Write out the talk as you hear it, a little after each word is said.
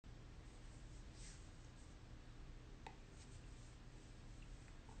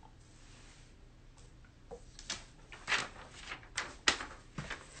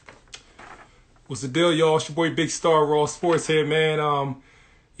What's the deal, y'all? It's your boy Big Star Raw Sports here, man. All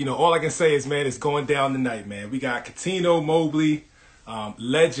I can say is, man, it's going down tonight, man. We got CUTTINO Mobley,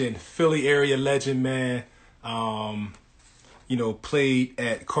 legend, Philly area legend, man. Played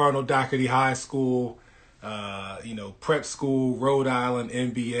at Cardinal Dougherty High School, prep school, Rhode Island,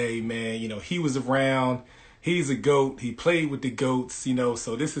 NBA, man. He was around. He's a GOAT. He played with the GOATs,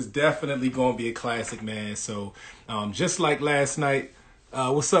 so this is definitely going to be a classic, man. So just like last night,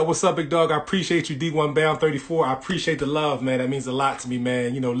 what's up, big dog? I appreciate you, D1 Bound 34. I appreciate the love, man. That means a lot to me,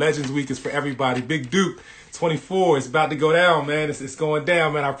 man. Legends Week is for everybody. Big Duke 24 is about to go down, man. It's going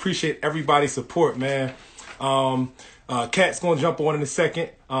down, man. I appreciate everybody's support, man. Cat's going to jump on in a second.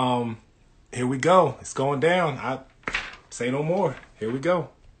 Here we go. It's going down. I say no more. Here we go.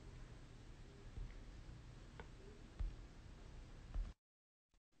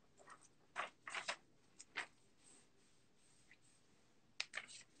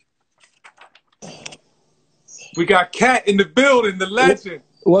 We got Cat in the building, the legend.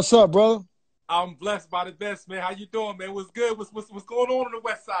 What's up, brother? I'm blessed by the best, man. How you doing, man? What's good? What's going on the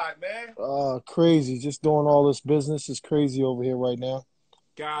west side, man? Crazy. Just doing all this business. It's crazy over here right now.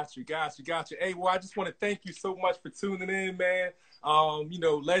 Got you. Hey, well, I just want to thank you so much for tuning in, man.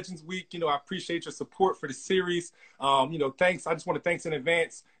 Legends Week, I appreciate your support for the series. Thanks. I just want to thanks in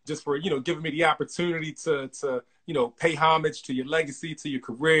advance just for, giving me the opportunity to pay homage to your legacy, to your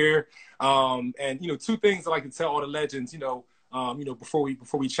career. And two things I like to tell all the legends, before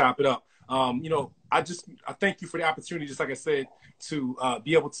we chop it up. I thank you for the opportunity, just like I said, to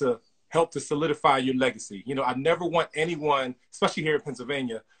be able to help to solidify your legacy. I never want anyone, especially here in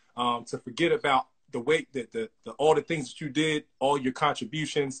Pennsylvania, to forget about the way that the all the things that you did, all your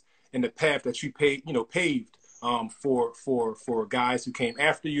contributions, and the path that you paved for guys who came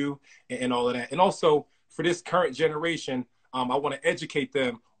after you and all of that. And also for this current generation, I want to educate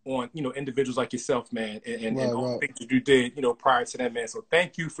them on, individuals like yourself, man, and all the things that you did, prior to that, man. So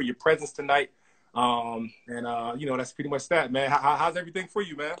thank you for your presence tonight. That's pretty much that, man. How's everything for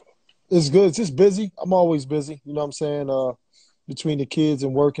you, man? It's good. It's just busy. I'm always busy. You know what I'm saying? Between the kids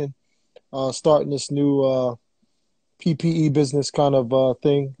and working, starting this new PPE business kind of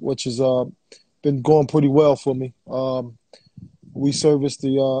thing, which has been going pretty well for me. We service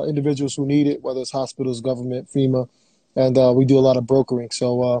the individuals who need it, whether it's hospitals, government, FEMA, and we do a lot of brokering.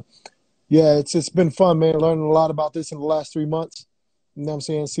 So, it's been fun, man, learning a lot about this in the last 3 months. You know what I'm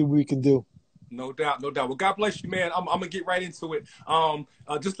saying? See what we can do. No doubt. Well, God bless you, man. I'm gonna get right into it.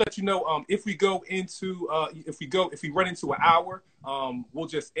 Just let you know, if we run into an hour, we'll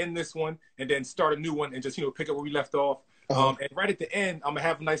just end this one and then start a new one and just pick up where we left off. And right at the end, I'm gonna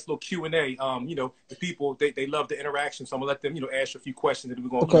have a nice little Q&A. The people they love the interaction, so I'm gonna let them ask you a few questions and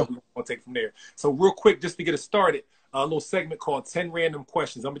we're gonna take it from there. So real quick, just to get us started, a little segment called 10 Random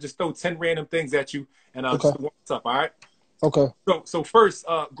Questions. I'm gonna just throw 10 random things at you and just warm us up. All right. Okay. So first,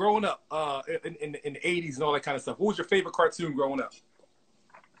 growing up in the 80s and all that kind of stuff, what was your favorite cartoon growing up?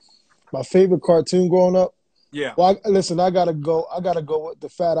 My favorite cartoon growing up? Yeah. Well, listen, I gotta go with the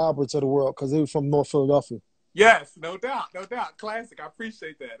Fat Alberts of the world because they were from North Philadelphia. Yes, no doubt. Classic. I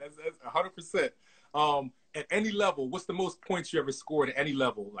appreciate that. That's 100%. At any level, what's the most points you ever scored at any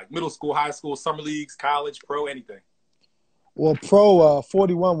level? Like middle school, high school, summer leagues, college, pro, anything? Well, pro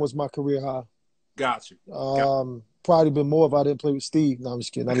 41 was my career high. Got you. Probably been more if I didn't play with Steve. No, I'm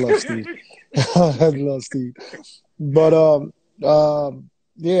just kidding. I love Steve. I love Steve. But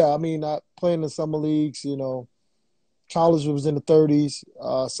I mean, I played in the summer leagues. College was in the 30s.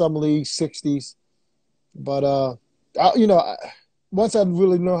 Summer leagues 60s. But once I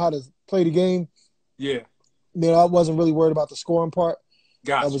really know how to play the game, I wasn't really worried about the scoring part.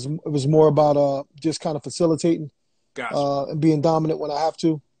 Gotcha. It was more about just kind of facilitating, and being dominant when I have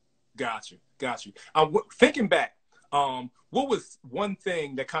to. Got you. Thinking back, what was one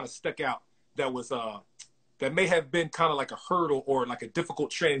thing that kind of stuck out that was that may have been kind of like a hurdle or like a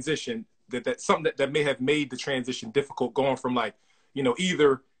difficult transition that something that may have made the transition difficult, going from like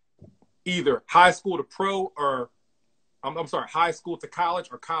either high school to pro, or I'm sorry, high school to college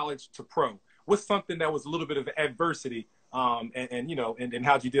or college to pro? What's something that was a little bit of adversity, and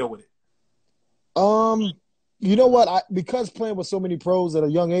how'd you deal with it? You know what? Because playing with so many pros at a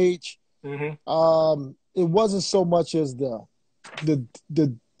young age, it wasn't so much as the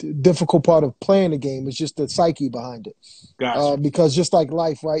difficult part of playing the game. It's just the psyche behind it. Gotcha. Because just like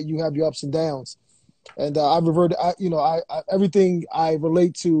life, right? You have your ups and downs. And I reverted, everything I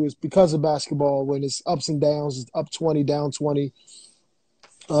relate to is because of basketball. When it's ups and downs, it's up 20, down 20,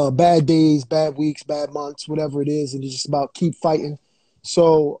 bad days, bad weeks, bad months, whatever it is. And it's just about keep fighting.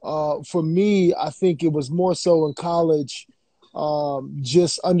 So for me, I think it was more so in college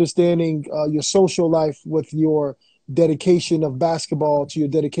just understanding your social life with your dedication of basketball to your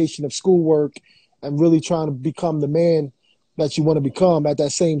dedication of schoolwork, and really trying to become the man that you want to become at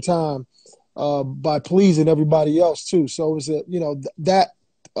that same time, by pleasing everybody else too. So it's a, that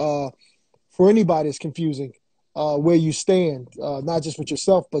for anybody is confusing, where you stand, not just with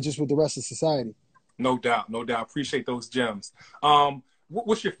yourself, but just with the rest of society. No doubt, no doubt. Appreciate those gems.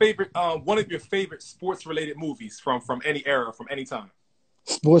 What's your favorite, one of your favorite sports related movies from any era, from any time?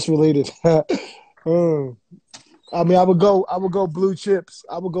 Sports related. I mean, I would go Blue Chips.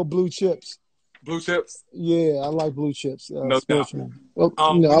 I would go Blue Chips. Blue Chips? Yeah, I like Blue Chips. No doubt. Sports movie. Well,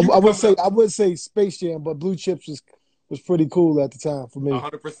 When you were coming up, I would say Space Jam, but Blue Chips was pretty cool at the time for me.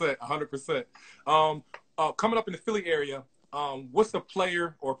 100%, 100%. Coming up in the Philly area, what's a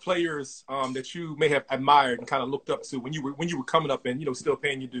player or players that you may have admired and kind of looked up to when you were coming up and still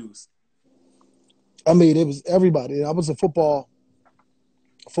paying your dues? I mean, it was everybody. I was a football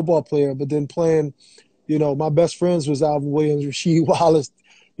player, but then playing, my best friends was Alvin Williams, Rasheed Wallace,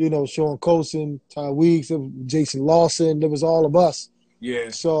 Sean Colson, Ty Weeks, Jason Lawson. There was all of us.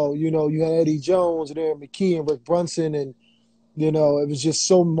 Yeah. So, you had Eddie Jones and Aaron McKee and Rick Brunson, and, it was just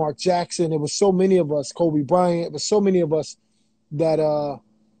so Mark Jackson. It was so many of us, Kobe Bryant. It was so many of us that I'm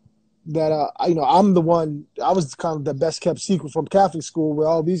the one. I was kind of the best kept secret from Catholic school, where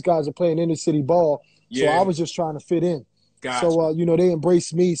all these guys are playing inner city ball. Yeah. So I was just trying to fit in. Gotcha. So they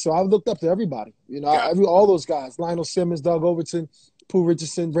embraced me. So I looked up to everybody. Gotcha. All those guys: Lionel Simmons, Doug Overton, Pooh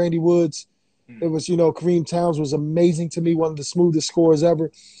Richardson, Randy Woods. It was, Kareem Towns was amazing to me, one of the smoothest scorers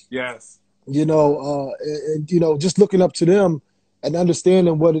ever. Yes. Just looking up to them and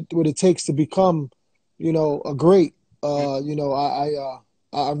understanding what it takes to become, a great. I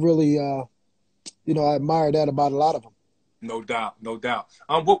really, I admire that about a lot of them. No doubt, no doubt.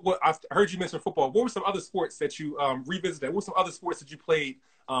 What I heard you mention football. What were some other sports that you revisited? What were some other sports that you played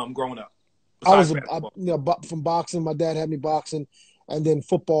growing up? From boxing. My dad had me boxing, and then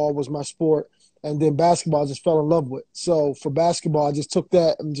football was my sport, and then basketball I just fell in love with. So for basketball, I just took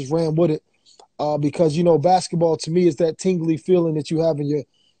that and just ran with it, because basketball to me is that tingly feeling that you have in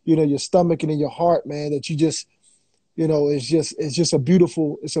your stomach and in your heart, man. That you just it's just a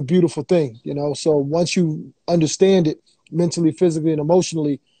beautiful thing, So once you understand it mentally, physically, and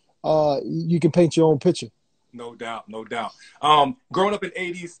emotionally, you can paint your own picture. No doubt, no doubt. Growing up in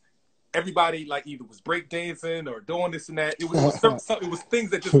the 80s, everybody either was breakdancing or doing this and that. It was things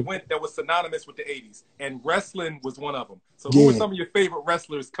that just that was synonymous with the 80s, and wrestling was one of them. So who were some of your favorite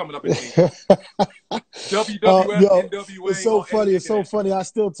wrestlers coming up in the 80s? WWF, NWA. It's so funny. It's so funny. I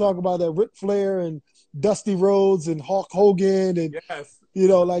still talk about that. Ric Flair and Dusty Rhodes and Hulk Hogan and yes.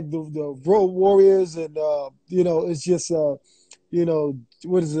 Like the Road Warriors, and it's just what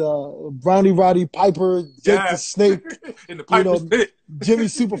is Brownie Roddy Piper, Jake the Snake, in the Piper's Pit. Jimmy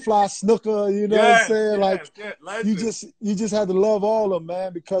Superfly Snooker, what I'm saying? You just had to love all of them,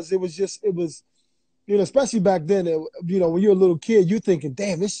 man, because it was especially back then, when you're a little kid, you're thinking,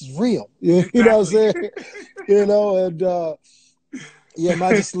 damn, this is real. You know what I'm saying? And yeah,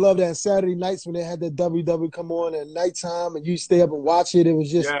 man, I just love that. Saturday nights when they had that WWE come on at nighttime and you stay up and watch it, it was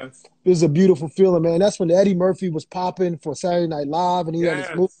just, It was a beautiful feeling, man. That's when Eddie Murphy was popping for Saturday Night Live, and he had his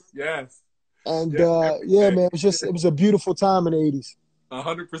movie. Yes. And man, it was a beautiful time in the 80s.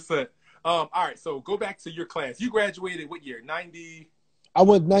 100%. All right, so go back to your class. You graduated what year? 90? I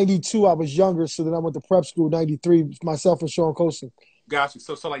went 92. I was younger, so then I went to prep school 93, myself and Sean Colson. Gotcha.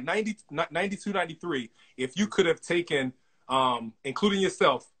 So 92, 93, if you could have taken, including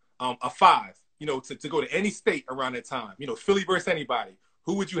yourself, a 5, to go to any state around that time, Philly versus anybody,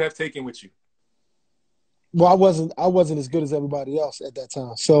 who would you have taken with you? Well, I wasn't as good as everybody else at that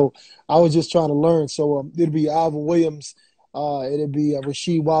time, so I was just trying to learn. So it'd be Alvin Williams, it'd be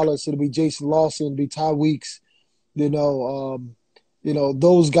Rasheed Wallace, it'd be Jason Lawson, it'd be Ty Weeks, those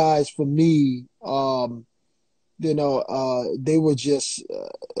guys for me, they were just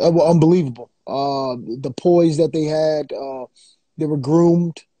were unbelievable. The poise that they had, they were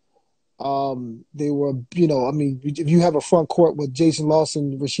groomed. They were, if you have a front court with Jason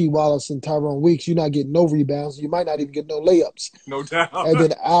Lawson, Rasheed Wallace, and Tyrone Weeks, you're not getting no rebounds. You might not even get no layups. No doubt.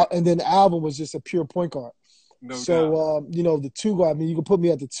 And then Alvin was just a pure point guard. No doubt. The two guard, you can put me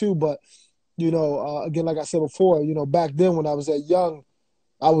at the 2, but again, like I said before, back then when I was that young,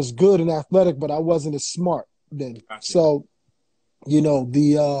 I was good and athletic, but I wasn't as smart then. Gotcha. So,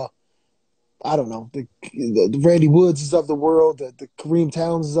 I don't know, the Randy Woodses of the world, the Kareem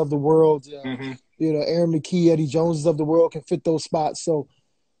Townses of the world, Aaron McKee, Eddie Joneses of the world can fit those spots. So,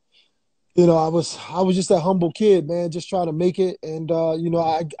 I was just a humble kid, man, just trying to make it. And,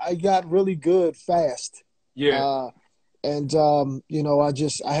 I got really good fast. Yeah. And you know,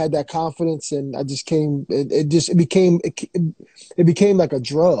 I had that confidence, and I just came. It became like a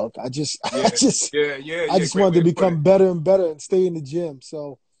drug. Yeah, yeah, yeah, I yeah. just Great wanted way to to put it. become better and better and stay in the gym.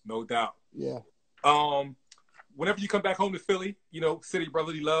 So No doubt. yeah. Um, Whenever you come back home to Philly, city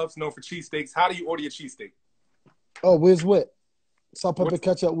brotherly loves, known for cheesesteaks. How do you order your cheesesteak? Oh, whiz wit, salt, pepper, What's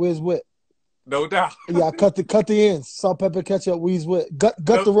ketchup, whiz wit. no doubt. Yeah, I cut the ends. Salt, pepper, ketchup, whiz wit. Gut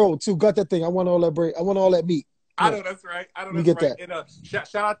No, the roll too. Gut that thing. I want all that break. I want all that meat. I Yeah, know that's right. I know let me that's get right. that. And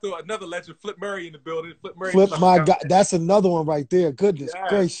shout out to another legend, Flip Murray in the building. Flip Murray in the Flip studio. my God, that's another one right there. Goodness Yes,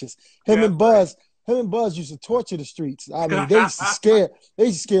 gracious. Him yes, and right. Buzz, him and Buzz used to torture the streets. I mean, they used to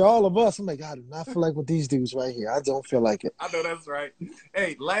scare all of us. I'm like, I do not feel like with these dudes right here. I don't feel like it. I know that's right.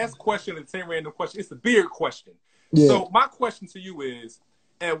 Hey, last question and 10 random question. It's the beard question. Yeah, So my question to you is,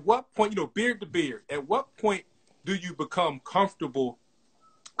 at what point, beard to beard, at what point do you become comfortable?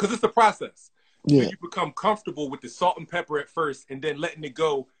 Because it's the process. Do yeah. you become comfortable with the salt and pepper at first and then letting it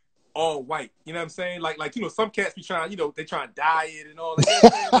go all white? You know what I'm saying? Like some cats be trying, they trying to dye it and all that. You know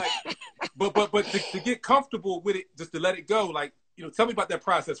what I'm saying? Like, but to get comfortable with it, just to let it go, like, tell me about that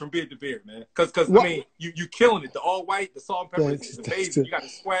process from beard to beard, man. Because I mean, you killing it. The all white, the salt and pepper is amazing. You got the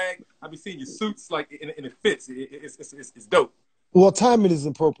swag. I be seeing your suits, like, and it fits. It's dope. Well, timing is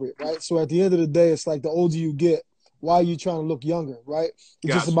appropriate, right? So at the end of the day, it's like the older you get, why are you trying to look younger, right?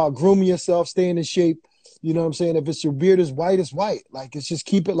 It's just Gotcha. about grooming yourself, staying in shape. You know what I'm saying? If it's your beard is white, it's white. Like, it's just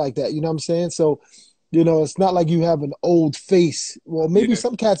keep it like that. You know what I'm saying? So, it's not like you have an old face. Well, maybe Yeah,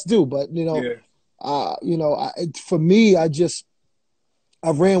 some cats do, but yeah. for me, I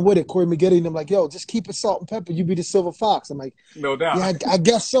ran with it. Corey McGetty and I'm like, yo, just keep it salt and pepper. You be the silver fox. I'm like, No doubt. yeah, I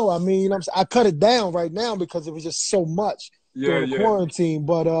guess so. I mean, I cut it down right now because it was just so much Yeah, during the yeah. quarantine.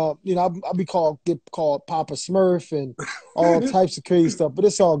 But I'll get called Papa Smurf and all types of crazy stuff. But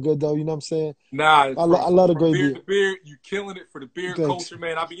it's all good though. You know what I'm saying? Nah, I love a from great beard beard. to beard, you killing it for the beard Thanks. culture,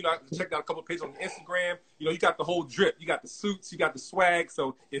 man. I checked out a couple of pages on Instagram. You got the whole drip. You got the suits, you got the swag,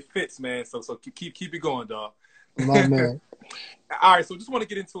 so it fits, man. So keep it going, dog. My man. All right, so just want to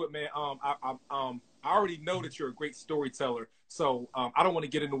get into it, man. I already know that you're a great storyteller, so I don't want to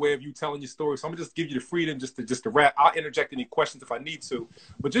get in the way of you telling your story. So I'm gonna just give you the freedom just to wrap. I'll interject any questions if I need to,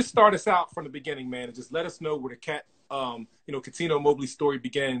 but just start us out from the beginning, man, and just let us know where the CUTTINO Mobley story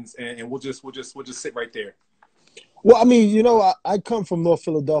begins, and we'll just sit right there. Well, I mean, I come from North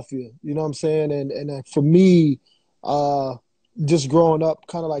Philadelphia. You know what I'm saying? And for me, just growing up,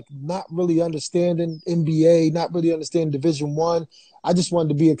 kind of like not really understanding NBA, not really understanding Division One. I just wanted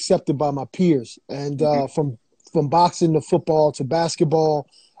to be accepted by my peers, and Mm-hmm. from boxing to football to basketball,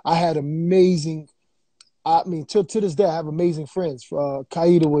 I had amazing. I mean, to this day, I have amazing friends.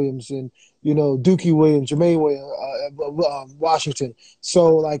 Kaida Williams and Dookie Williams, Jermaine Williams, Washington.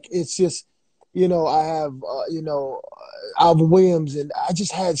 So like, it's just I have Alvin Williams, and I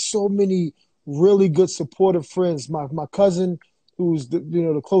just had so many really good supportive friends. My cousin, who's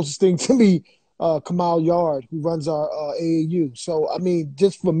the closest thing to me, Kamal Yard, who runs our AAU. So I mean,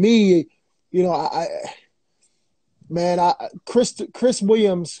 just for me, Chris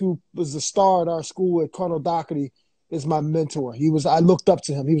Williams, who was the star at our school at Cardinal Dougherty, is my mentor. I looked up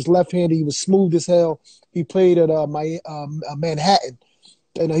to him. He was left-handed. He was smooth as hell. He played at Manhattan,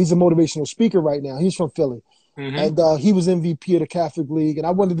 and he's a motivational speaker right now. He's from Philly. Mm-hmm. And he was MVP of the Catholic League, and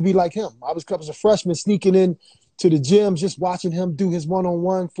I wanted to be like him. I was a freshman sneaking in to the gyms, just watching him do his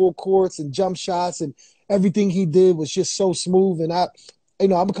one-on-one full courts and jump shots, and everything he did was just so smooth. And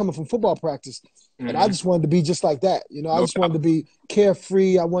I'm coming from football practice, and I Mm-hmm. just wanted to be just like that. I No just wanted doubt. to be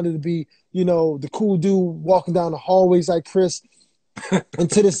carefree. I wanted to be, the cool dude walking down the hallways like Chris. And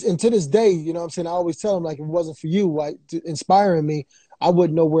to this day, you know what I'm saying, I always tell him, like, if it wasn't for you, like, inspiring me, I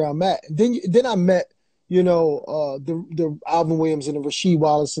wouldn't know where I'm at. And then I met, the Alvin Williams and the Rasheed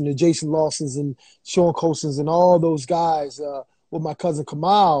Wallace and the Jason Lawsons and Sean Colsons and all those guys with my cousin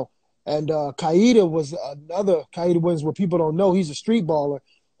Kamal. And Kaida Williams, what people don't know, he's a street baller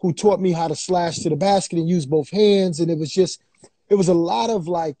who taught me how to slash to the basket and use both hands. And it was a lot of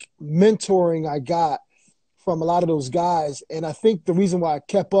like mentoring I got from a lot of those guys. And I think the reason why I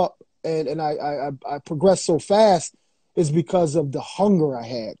kept up and I progressed so fast is because of the hunger I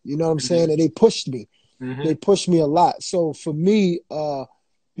had. You know what I'm saying? And they pushed me. Mm-hmm. They pushed me a lot. So for me,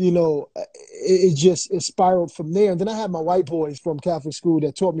 it spiraled from there. And then I had my white boys from Catholic school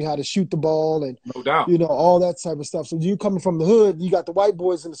that taught me how to shoot the ball and, No doubt. all that type of stuff. So you coming from the hood, you got the white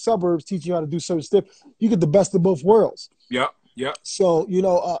boys in the suburbs teaching you how to do certain stuff. You get the best of both worlds. Yep. Yep. So,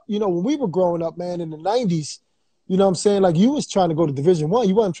 when we were growing up, man, in the 90s, you know what I'm saying? Like, you was trying to go to Division One.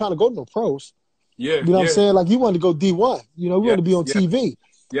 You wasn't trying to go to no pros. Yeah. You know what I'm Yeah. saying? Like, you wanted to go D1. We wanted to be on Yes. TV.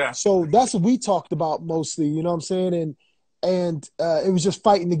 Yeah. So that's what we talked about mostly, you know what I'm saying? and it was just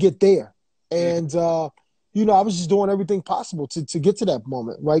fighting to get there. And you know, I was just doing everything possible to get to that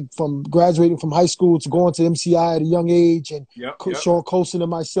moment, right? From graduating from high school to going to MCI at a young age, and Sean Colson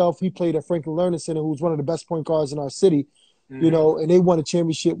and myself, he played at Franklin Learning Center, who was one of the best point guards in our city, you know, and they won a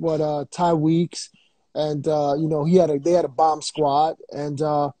championship with Ty Weeks, and you know, they had a bomb squad, and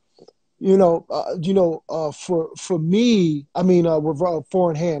for me, I mean, with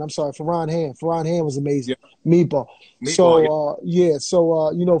Farron Hand, I'm sorry, Farron Hand was amazing, Meatball. So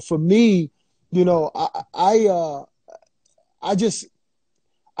you know, for me, you know, I just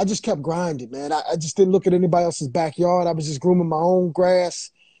kept grinding, man. I just didn't look at anybody else's backyard. I was just grooming my own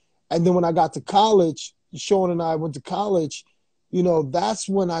grass. And then when I got to college, Sean and I went to college, you know, that's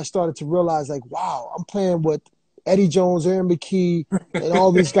when I started to realize, like, wow, I'm playing with Eddie Jones, Aaron McKee, and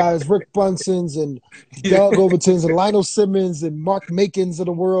all these guys, Rick Brunsons and Doug Overtons and Lionel Simmons and Mark Makins of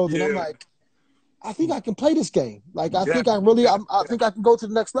the world. And I'm like, I think I can play this game. Like, I think I think I can go to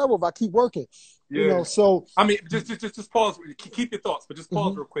the next level if I keep working. You know, so I mean, just pause. Keep your thoughts, but just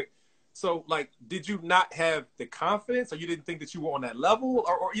pause real quick. So, like, did you not have the confidence, or you didn't think that you were on that level,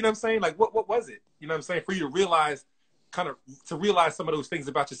 or you know what I'm saying? Like, what was it? You know what I'm saying? For you to realize some of those things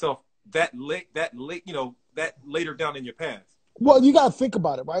about yourself that late, you know, that later down in your path. Well, you got to think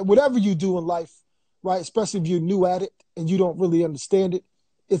about it, right? Whatever you do in life, right, especially if you're new at it and you don't really understand it,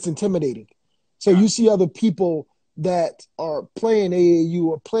 it's intimidating. So you see other people that are playing AAU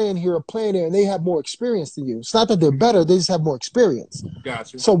or playing here or playing there, and they have more experience than you. It's not that they're better; they just have more experience.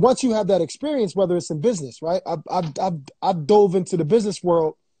 Gotcha. So once you have that experience, whether it's in business, right? I've dove into the business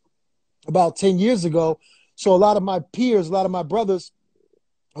world about 10 years ago. So a lot of my peers, a lot of my brothers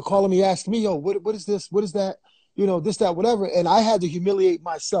are calling me, asking me, "Yo, what is this? What is that? You know, this, that, whatever." And I had to humiliate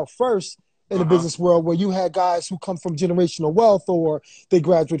myself first in the business world, where you had guys who come from generational wealth, or they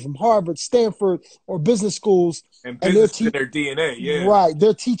graduate from Harvard, Stanford, or business schools, and business in their DNA, right?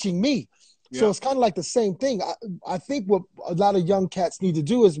 They're teaching me, so it's kind of like the same thing. I think what a lot of young cats need to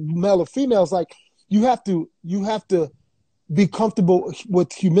do, is male or females, like you have to be comfortable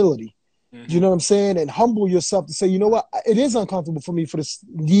with humility. You know what I'm saying? And humble yourself to say, you know what, it is uncomfortable for me for this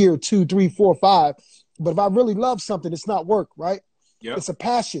year, 2, 3, 4, 5, but if I really love something, it's not work, right? It's a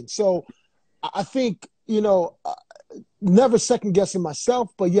passion. So I think, you know, never second guessing myself,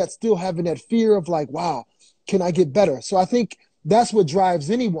 but yet still having that fear of, like, wow, can I get better? So I think that's what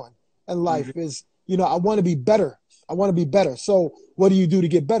drives anyone in life is, you know, I want to be better. I want to be better. So what do you do to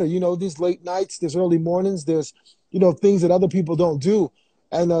get better? You know, there's late nights, there's early mornings, there's, you know, things that other people don't do.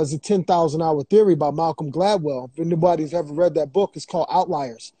 And there's a 10,000 hour theory by Malcolm Gladwell. If anybody's ever read that book, it's called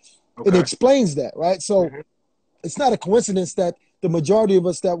Outliers. It explains that, right? So it's not a coincidence that the majority of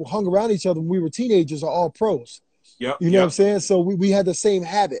us that hung around each other when we were teenagers are all pros. You know what I'm saying? So we had the same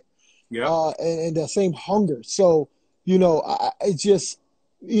habit and the same hunger. So, you know, it's just,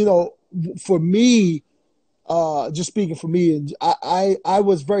 you know, for me, just speaking for me, I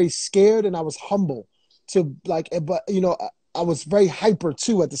was very scared and I was humble to, like, but, you know, I was very hyper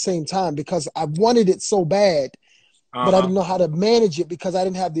too at the same time, because I wanted it so bad, but I didn't know how to manage it, because I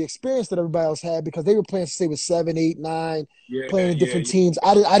didn't have the experience that everybody else had, because they were playing, say, with 7, 8, 9, playing in different teams.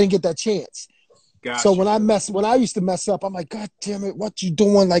 I didn't get that chance. So when I used to mess up, I'm like, God damn it, what you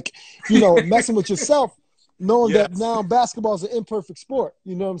doing? Like, you know, messing with yourself, knowing that now basketball is an imperfect sport.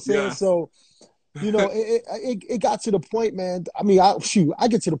 You know what I'm saying? So, you know, it got to the point, man. I mean, I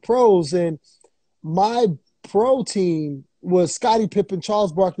get to the pros, and my pro team was Scottie Pippen,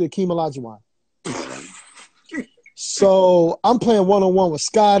 Charles Barkley, Akeem Olajuwon. So I'm playing one-on-one with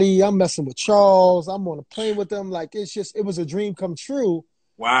Scottie. I'm messing with Charles. I'm on a plane with them. Like, it was a dream come true.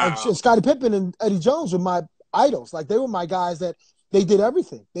 Wow. And Scottie Pippen and Eddie Jones were my idols. Like, they were my guys that they did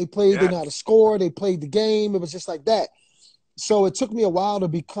everything. They played, they knew how to score. They played the game. It was just like that. So it took me a while to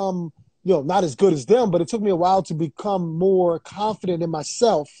become, you know, not as good as them, but it took me a while to become more confident in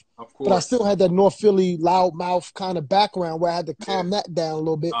myself. Of course. But I still had that North Philly loudmouth kind of background where I had to calm that down a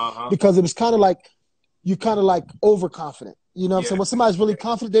little bit, because it was kind of like, you kind of like overconfident. You know what I'm saying? When somebody's really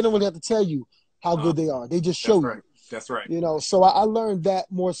confident, they don't really have to tell you how good they are. They just show you. That's right. You know, so I learned that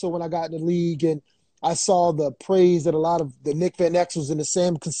more so when I got in the league, and I saw the praise that a lot of the Nick Van Exels and the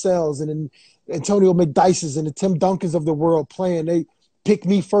Sam Cassells and Antonio McDyces and the Tim Duncans of the world playing. They picked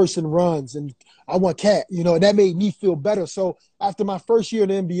me first in runs, and I want Cat, you know, and that made me feel better. So after my first year in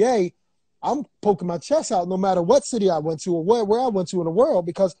the NBA, I'm poking my chest out no matter what city I went to or where I went to in the world,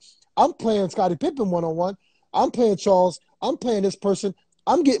 because I'm playing Scottie Pippen one-on-one. I'm playing Charles. I'm playing this person.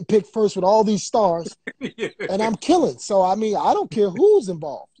 I'm getting picked first with all these stars, and I'm killing. So, I mean, I don't care who's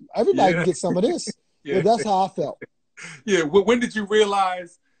involved. Everybody can get some of this. But that's how I felt. When did you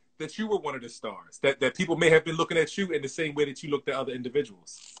realize that you were one of the stars, that people may have been looking at you in the same way that you looked at other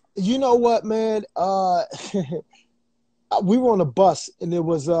individuals? You know what, man? We were on a bus, and it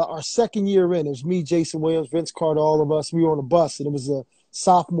was our second year in. It was me, Jason Williams, Vince Carter, all of us. We were on a bus, and it was a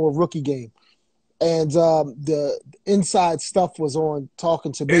sophomore rookie game. And the inside stuff was on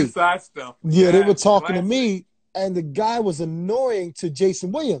talking to me. Inside stuff. Yeah, they were talking to me, and the guy was annoying to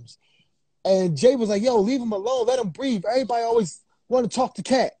Jason Williams. And Jay was like, yo, leave him alone. Let him breathe. Everybody always want to talk to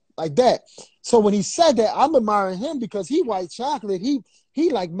Cat like that. So when he said that, I'm admiring him because he white chocolate. He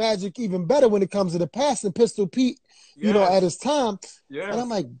like Magic even better when it comes to the pass than Pistol Pete, you know, at his time. And I'm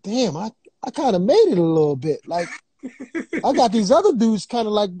like, damn, I kind of made it a little bit. Like, I got these other dudes kind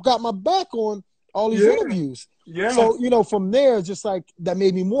of like got my back on all these interviews. So, you know, from there, just like that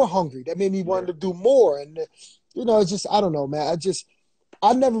made me more hungry. That made me want to do more. And, you know, it's just, I don't know, man.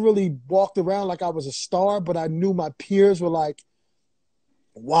 I never really walked around like I was a star, but I knew my peers were like,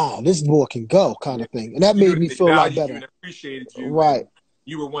 wow, this boy can go kind of thing. And that made me feel a lot better. And appreciated you. Right.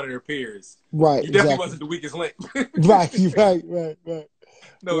 You were one of their peers. Right. You definitely wasn't the weakest link. Right.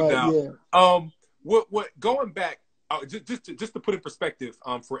 No doubt. Yeah. What going back, just to put in perspective,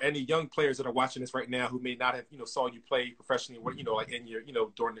 for any young players that are watching this right now who may not have, you know, saw you play professionally, you know, like in your, you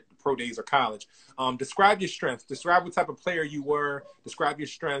know, during the pro days or college, describe your strengths. Describe what type of player you were. Describe your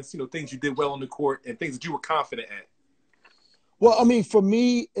strengths, you know, things you did well on the court and things that you were confident at. Well, I mean, for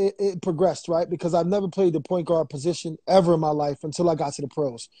me, it progressed, right? Because I've never played the point guard position ever in my life until I got to the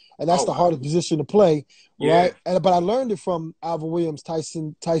pros. And that's the hardest position to play, right? But I learned it from Alvin Williams,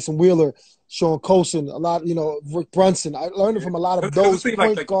 Tyson Wheeler, Sean Colson, a lot, you know, Rick Brunson. I learned it from a lot of those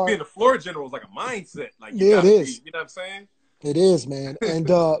point guards. Being a floor general is like a mindset. Like, it is. You know what I'm saying? It is, man. And,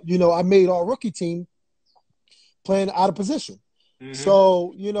 you know, I made all rookie team playing out of position. Mm-hmm.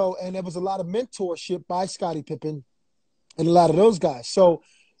 So, you know, and there was a lot of mentorship by Scottie Pippen and a lot of those guys. So,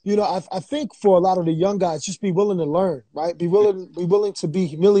 you know, I think for a lot of the young guys, just be willing to learn, right? Be willing to be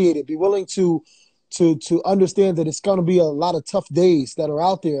humiliated. Be willing to understand that it's going to be a lot of tough days that are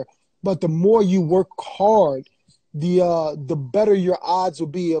out there. But the more you work hard, the better your odds will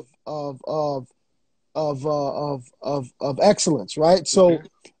be of excellence, right? So,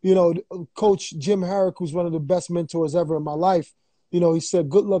 you know, Coach Jim Herrick, who's one of the best mentors ever in my life, you know, he said,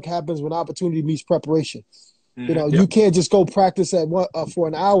 good luck happens when opportunity meets preparation. You know, you can't just go practice for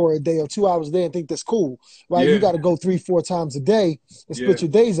an hour a day or 2 hours a day and think that's cool, right? You got to go 3-4 times a day and split your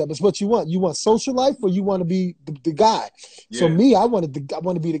days up. It's what you want. You want social life or you want to be the guy. So me, I want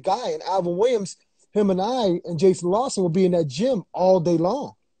to be the guy. And Alvin Williams, him and I and Jason Lawson will be in that gym all day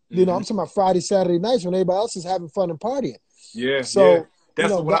long. You know, I'm talking about Friday, Saturday nights when everybody else is having fun and partying. So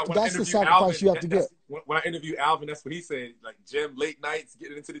that's that's the sacrifice Alvin, you have to get. When I interviewed Alvin, that's what he said. Like gym, late nights,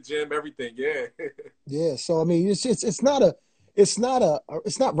 getting into the gym, everything. Yeah. So I mean, it's not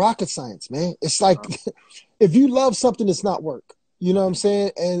rocket science, man. It's like if you love something, it's not work. You know what I'm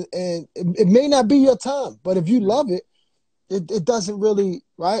saying? And it may not be your time, but if you love it, it doesn't really,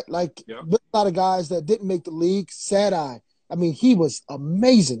 right? Like a lot of guys that didn't make the league. Sad Eye. I mean, he was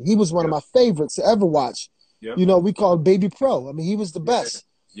amazing. He was one of my favorites to ever watch. You know, we called Baby Pro. I mean, he was the best.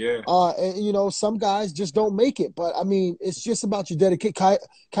 And, you know, some guys just don't make it. But, I mean, it's just about your dedication.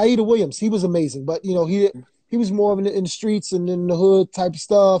 Kaida Williams, he was amazing. But, you know, he was more in the streets and in the hood type of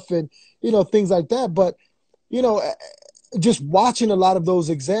stuff and, you know, things like that. But, you know, just watching a lot of those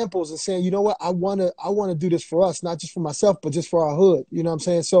examples and saying, you know what, I want to do this for us, not just for myself, but just for our hood. You know what I'm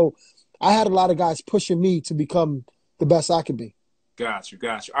saying? So I had a lot of guys pushing me to become the best I could be. Got you.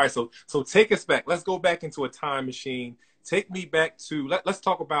 All right, so take us back. Let's go back into a time machine. Take me back to let's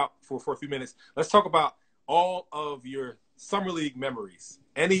talk about for a few minutes. Let's talk about all of your summer league memories.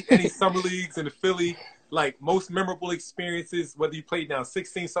 Any summer leagues in the Philly, like most memorable experiences. Whether you played down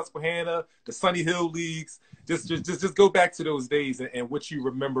 16 Susquehanna, the Sunny Hill leagues. Just go back to those days and what you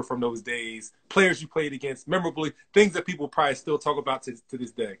remember from those days. Players you played against, memorably, things that people probably still talk about to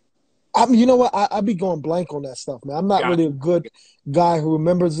this day. I mean, you know what? I be going blank on that stuff, man. I'm not really a good guy who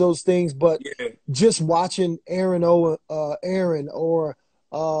remembers those things, but just watching Aaron or AO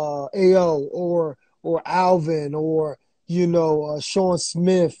or Alvin or, you know, Sean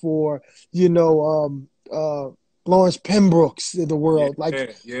Smith or, you know, Lawrence Pembrooks of the world,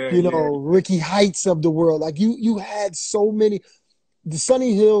 you know, Ricky Heights of the world. Like you had so many. The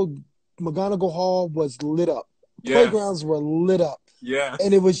Sunny Hill McGonigal Hall was lit up. Playgrounds were lit up.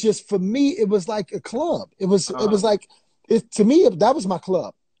 And it was just, for me, it was like a club. It was like, to me, that was my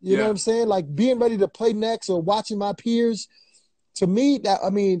club. You know what I'm saying? Like being ready to play next or watching my peers. To me,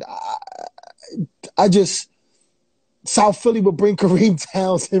 I just, South Philly would bring Kareem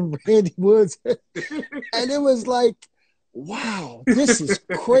Towns and Randy Woods. And it was like, wow, this is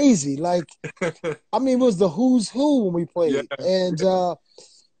crazy. Like, I mean, it was the who's who when we Yeah. played. And,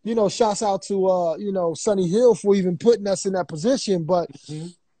 you know, shouts out to, you know, Sonny Hill for even putting us in that position. But,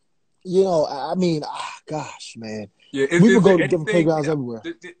 Mhm. you know, I mean, gosh, man. Yeah. We would Is go there to different anything? playgrounds everywhere.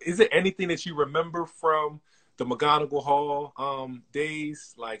 Is there anything that you remember from the McGonigal Hall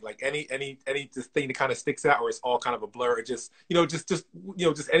days? Like any just thing that kind of sticks out, or it's all kind of a blur? Or just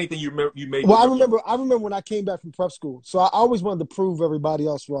just anything you remember you maybe Well, remember. I remember when I came back from prep school. So I always wanted to prove everybody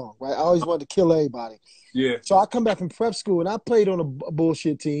else wrong, right? I always wanted to kill everybody. Yeah. So I come back from prep school and I played on a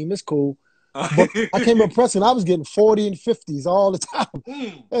bullshit team. It's cool. But I came up pressing. I was getting 40 and 50s all the time.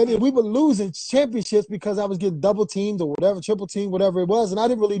 Mm. And then we were losing championships because I was getting double teamed or whatever, triple team, whatever it was. And I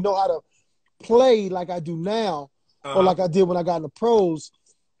didn't really know how to play like I do now or Uh-huh. like I did when I got in the pros,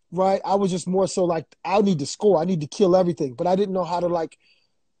 right? I was just more so like, I need to score. I need to kill everything. But I didn't know how to like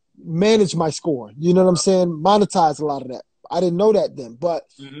manage my score. You know what I'm saying? Monetize a lot of that. I didn't know that then. But,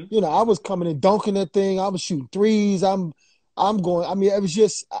 Hmm. you know, I was coming and dunking that thing. I was shooting threes. I'm going. I mean, it was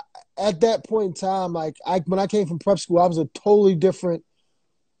just at that point in time, like when I came from prep school, I was a totally different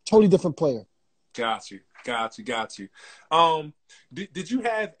player. Got you. Did you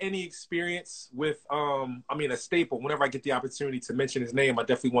have any experience with I mean a staple, whenever I get the opportunity to mention his name, I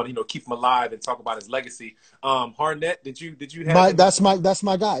definitely want to, keep him alive and talk about his legacy. Harnett, did you have My any that's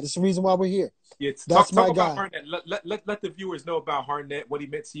my guy. That's the reason why we're here. yeah, That's talk my about guy. Harnett. Let the viewers know about Harnett, what he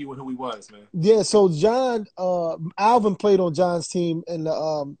meant to you and who he was, man. Yeah. So John, Alvin played on John's team in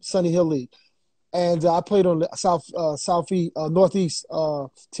the Sunny Hill League, and I played on the southeast northeast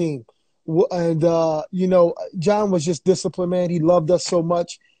team. And you know, John was just disciplined, man. He loved us so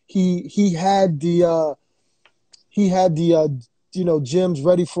much. He had the you know, gyms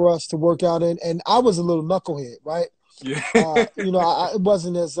ready for us to work out in, and I was a little knucklehead, right? Yeah. You know, it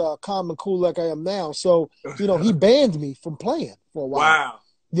wasn't as calm and cool like I am now. So, you know, he banned me from playing for a while. Wow.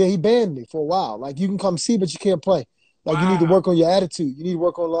 Yeah, he banned me for a while. Like, you can come see, but you can't play. Like, you need to Wow. work on your attitude. You need to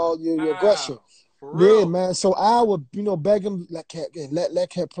work on all your aggression. Wow. For Yeah, real. man. So I would, you know, beg him, let Cat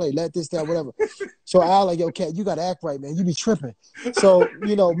play, let this, that, whatever. So Al, like, yo, Cat, you got to act right, man. You be tripping. So,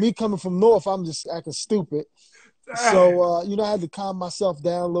 you know, me coming from North, I'm just acting stupid. Dang. So, you know, I had to calm myself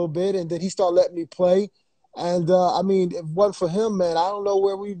down a little bit, and then he started letting me play. And, I mean, if it wasn't for him, man, I don't know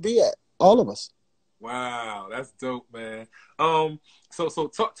where we'd be at, all of us. Wow, that's dope, man.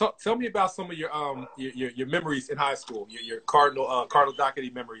 So tell me about some of your memories in high school, your Cardinal Dougherty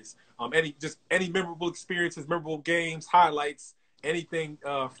memories. Any memorable experiences, memorable games, highlights, anything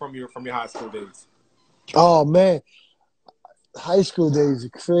from your high school days. Oh, man, high school days are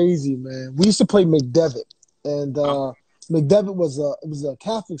crazy, man. We used to play McDevitt, and Uh McDevitt it was a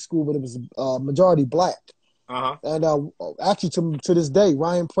Catholic school, but it was majority black. huh. And actually, to this day,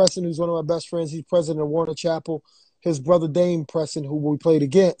 Ryan Preston, who's one of my best friends, he's president of Warner Chapel. His brother Dame Preston, who we played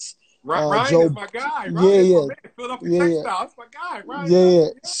against, Ryan is Joe, my guy. yeah, Ryan is my yeah, man. Philadelphia yeah, yeah, Textile. That's my guy. Ryan yeah, yeah.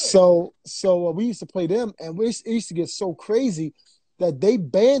 Preston. Yeah. So we used to play them, and it used to get so crazy that they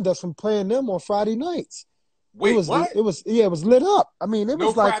banned us from playing them on Friday nights. Wait, what? It was lit up. I mean, it No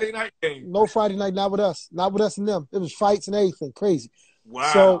was like Friday night game. no Friday night, not with us and them. It was fights and everything, crazy.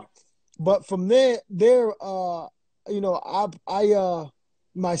 So, Wow. but from there, you know,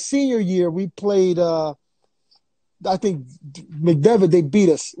 my senior year we played. I think McDevitt, they beat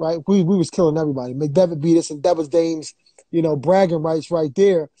us, right? We was killing everybody. McDevitt beat us, and that was Dame's, you know, bragging rights right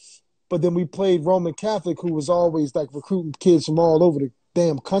there. But then we played Roman Catholic, who was always like recruiting kids from all over the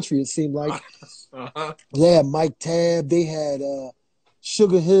damn country. It seemed like. Uh-huh. Yeah, Mike Tabb. They had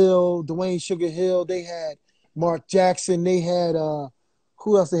Sugar Hill, Dwayne Sugar Hill. They had Mark Jackson. They had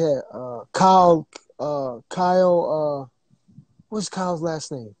who else? They had Kyle. What's Kyle's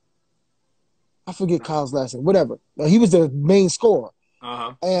last name? I forget Kyle's last name. Whatever. He was the main scorer,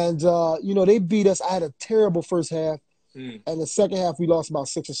 Uh-huh. and you know, they beat us. I had a terrible first half, Mm. and the second half we lost about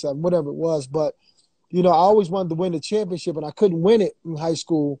 6 or 7, whatever it was. But you know, I always wanted to win the championship, and I couldn't win it in high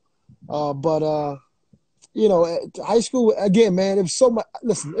school. But you know, high school again, man. It was so much.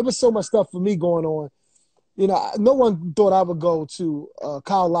 Listen, it was so much stuff for me going on. You know, no one thought I would go to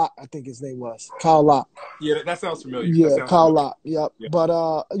Kyle Locke. I think his name was Kyle Locke. Yeah, that sounds familiar. That Yeah, sounds Kyle familiar. Locke. Yep. Yeah.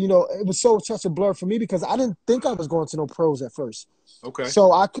 But you know, it was such a blur for me because I didn't think I was going to no pros at first. Okay.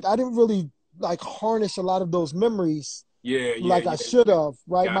 So I didn't really like harness a lot of those memories Yeah, yeah, like I yeah. should have.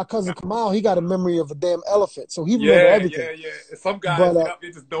 Right. Got, My cousin got. Kamal, he got a memory of a damn elephant, so he remember Yeah, everything. yeah, yeah. Some guys, But yeah, they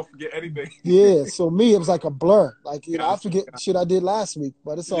just don't forget anything. yeah, so me, it was like a blur. Like, you know, I Got you. forget shit I did last week,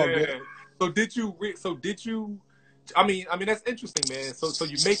 but it's all good. Yeah. So did you? I mean, that's interesting, man. So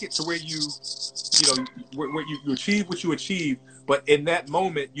you make it to where where you achieve what you achieved, but in that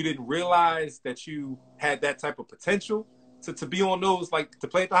moment, you didn't realize that you had that type of potential. to be on those, like to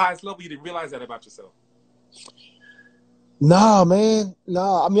play at the highest level? You didn't realize that about yourself? Nah, man.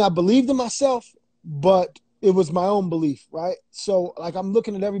 Nah. I mean, I believed in myself, but it was my own belief, right? So, like, I'm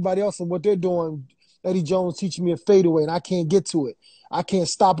looking at everybody else and what they're doing. Eddie Jones teaching me a fadeaway, and I can't get to it. I can't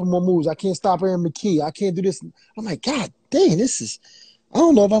stop him on moves. I can't stop Aaron McKee. I can't do this. I'm like, God dang, this is – I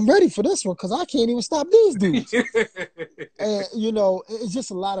don't know if I'm ready for this one because I can't even stop these dudes. And, you know, it's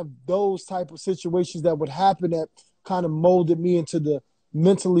just a lot of those type of situations that would happen that kind of molded me into the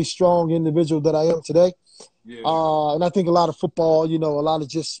mentally strong individual that I am today. Yeah. And I think a lot of football, you know, a lot of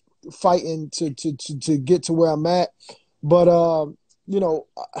just fighting to get to where I'm at. But, you know,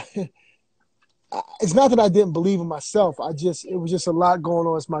 it's not that I didn't believe in myself. It was just a lot going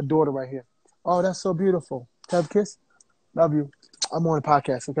on. It's my daughter right here. Oh, that's so beautiful. Have a kiss? Love you. I'm on a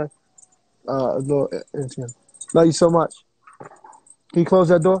podcast, okay? Love you so much. Can you close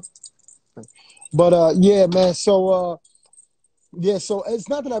that door? But, yeah, man, so it's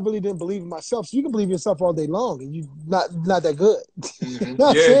not that I really didn't believe in myself. So you can believe in yourself all day long, and you're not that good. Mm-hmm. You know what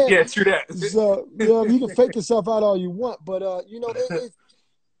I'm Yeah, saying? yeah, true that. So, you know, you can fake yourself out all you want, but, you know,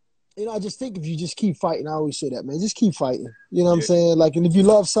 you know, I just think if you just keep fighting, I always say that, man, just keep fighting. You know what I'm saying? Like, and if you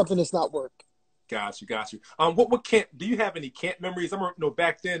love something, it's not work. Got you. What camp? Do you have any camp memories? I remember, you know,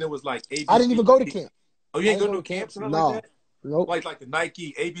 back then it was like ABC. I didn't even go to camp. Oh, you ain't go to no camps or nothing like that? Nope. Like the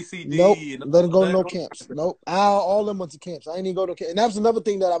Nike, ABCD. Nope. And Didn't go to no camps. Nope. All them went to camps. I ain't even go to camps. And that was another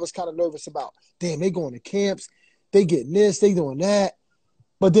thing that I was kind of nervous about. Damn, they going to camps. They getting this. They doing that.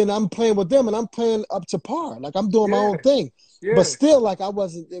 But then I'm playing with them, and I'm playing up to par. Like, I'm doing my own thing. Yeah. But still, like, I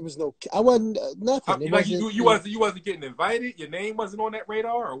wasn't nothing. Like, you wasn't getting invited? Your name wasn't on that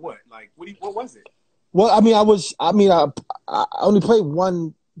radar, or what? Like, what was it? Well, I mean, I only played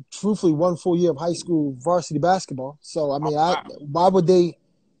one full year of high school varsity basketball. So, I mean, why would they?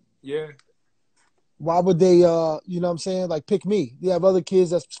 Yeah. Why would they, you know what I'm saying, like, pick me? You have other kids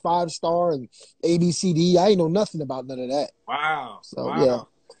that's 5-star and ABCD. I ain't know nothing about none of that. Wow. So, wow. Yeah.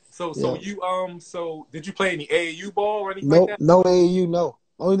 So did you play any AAU ball or anything like that? No AAU, no.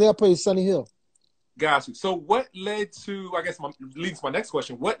 Only thing I played is Sunny Hill. Got you. So what led to, I guess, leads to my next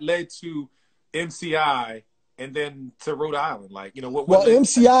question. What led to MCI and then to Rhode Island? Like, you know, what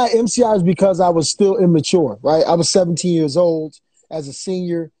MCI is because I was still immature, right? I was 17 years old as a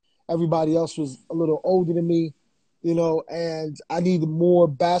senior. Everybody else was a little older than me, you know, and I needed more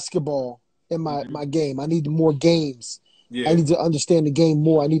basketball in my game. I needed more games. Yeah. I need to understand the game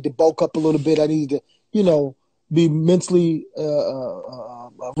more. I need to bulk up a little bit. I need to, you know, be mentally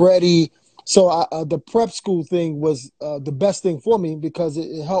ready. So the prep school thing was the best thing for me because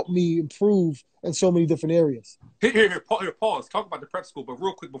it helped me improve in so many different areas. Here, pause. Talk about the prep school, but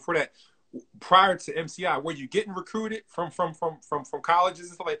real quick before that, prior to MCI, were you getting recruited from colleges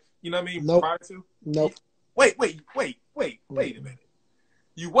and stuff like? You know what I mean? Nope. Prior to? Nope. Wait a minute.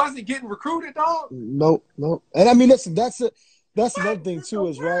 You wasn't getting recruited, dog? Nope. And I mean, listen, that's another thing too,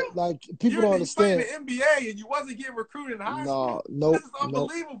 is right. Like people don't understand. You played in the NBA and you wasn't getting recruited in high school. Nope. This is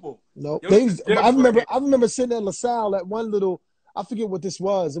unbelievable. Nope. I remember sitting at LaSalle at one little. I forget what this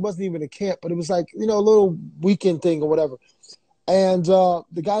was. It wasn't even a camp, but it was like, you know, a little weekend thing or whatever. And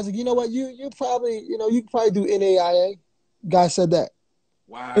the guy's like, you know what, you could probably do NAIA. Guy said that.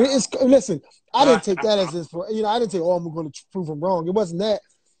 Wow. Listen, I didn't take that as inspiration. I didn't take, I'm going to prove him wrong. It wasn't that.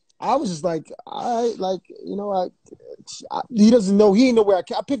 I was just like, he doesn't know. He didn't know where I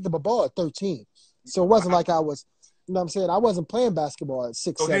picked up a ball at 13. So it wasn't like I was, you know what I'm saying? I wasn't playing basketball at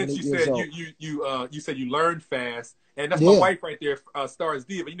 6, 7, 8 years old. You said you learned fast. And that's my wife right there, Stars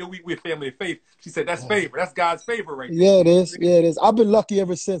Diva. You know, we're family of faith. She said that's favor. That's God's favor right there. Yeah, it is. Yeah, it is. I've been lucky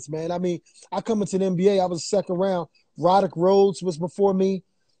ever since, man. I mean, I come into the NBA. I was second round. Roderick Rhodes was before me.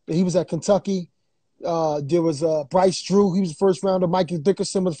 He was at Kentucky. There was Bryce Drew. He was the first rounder. Michael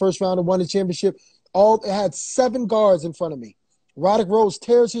Dickerson was the first rounder, won the championship. It had 7 guards in front of me. Roderick Rhodes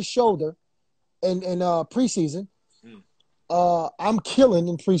tears his shoulder in preseason. I'm killing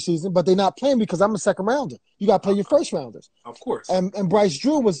in preseason, but they're not playing because I'm a second rounder. You got to play your first rounders. Of course. And Bryce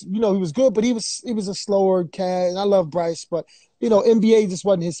Drew was, you know, he was good, but he was a slower cat. And I love Bryce, but, you know, NBA just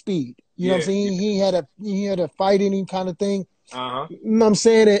wasn't his speed. You know what I'm saying? He had a fight in him kind of thing. Uh-huh. You know what I'm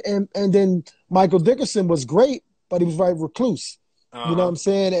saying? And then Michael Dickerson was great, but he was very recluse. You know what I'm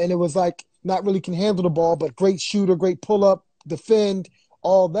saying? And it was like not really can handle the ball, but great shooter, great pull-up, defend,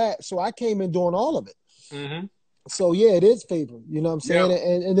 all that. So I came in doing all of it. Mm-hmm. So, yeah, it is favor. You know what I'm saying?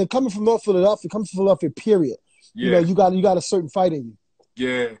 Yeah. And then coming from North Philadelphia, period. Yeah. You know, you got a certain fight in you.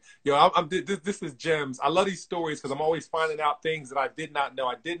 Yeah. Yo, this is gems. I love these stories because I'm always finding out things that I did not know.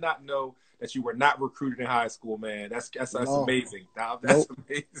 I did not know that you were not recruited in high school, man. That's No, amazing. Now, that's nope,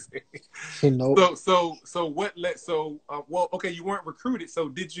 amazing. nope. So what let well, okay, you weren't recruited. So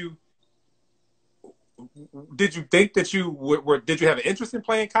did you think that you were did you have an interest in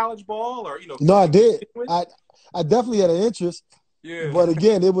playing college ball, or No, I something? did. I definitely had an interest, Yeah, but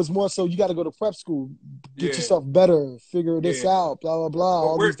again, it was more so you got to go to prep school, get yeah, yourself better, figure this yeah. out, blah blah blah, But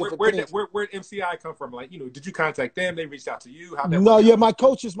all these different things. where did MCI come from? Like, did you contact them? They reached out to you. How'd that No, work yeah, out? my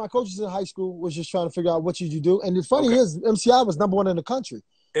coaches in high school was just trying to figure out what should you do. And the funny Okay, is, MCI was number one in the country.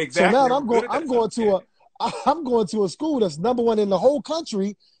 So now exactly. They were good at that I'm time. going Yeah. to I'm going to a school that's number one in the whole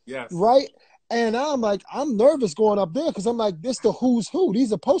country, Yes. right? And I'm like, I'm nervous going up there because I'm like, this the who's who.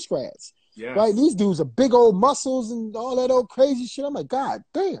 These are post grads, right? Yes. These dudes are big old muscles and all that old crazy shit. I'm like, God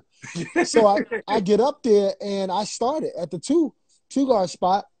damn. So I get up there and I started at the two guard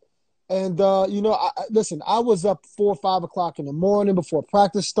spot. And listen, I was up 4 or 5 o'clock in the morning before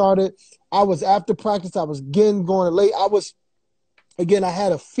practice started. I was after practice. I was again going late. I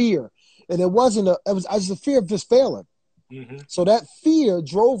had a fear, and it wasn't a. It was I just a fear of just failing. Hmm. So that fear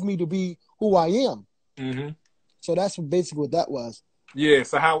drove me to be who I am. Hmm. So that's basically what that was. Yeah.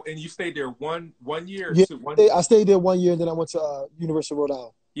 So how and you stayed there one year or Yeah, two one. I stayed there 1 year, and then I went to University of Rhode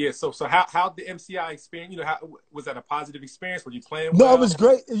Island. Yeah. So how the MCI experience? How was that a positive experience? Were you playing No, it well? was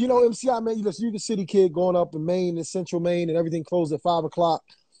great. MCI, man, you're the city kid going up in Maine and Central Maine, and everything closed at 5 o'clock.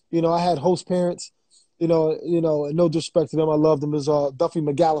 I had host parents. And no disrespect to them, I loved them. It was Duffy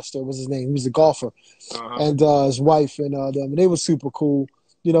McAllister was his name. He was a golfer, Uh-huh. and his wife and them. And they were super cool.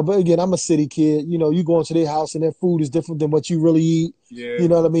 But again, I'm a city kid. You go into their house and their food is different than what you really eat. Yeah. You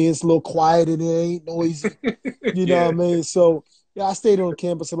know what I mean? It's a little quiet and it ain't noisy. You know Yeah. what I mean? So yeah, I stayed on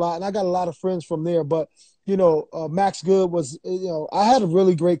campus a lot, and I got a lot of friends from there. But Max Good was, I had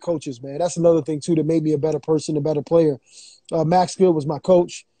really great coaches, man. That's another thing too that made me a better person, a better player. Max Good was my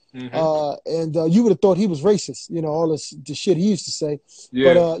coach, Hmm. and you would have thought he was racist, all the shit he used to say.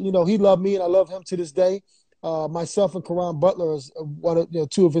 But Yeah. he loved me, and I love him to this day. Myself and Karan Butler is one of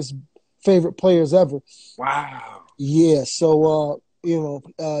two of his favorite players ever. Wow. Yeah, so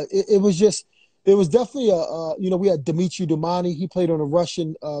it was definitely we had Dimitri Dumani. He played on the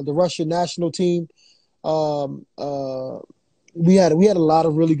Russian national team. Um, uh, we had a lot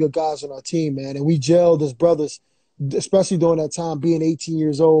of really good guys on our team, man, and we gelled as brothers, especially during that time, being 18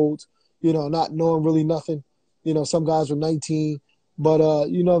 years old. Not knowing really nothing. Some guys were 19, but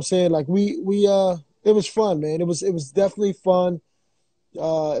you know what I'm saying, like we it was fun, man. It was definitely fun. It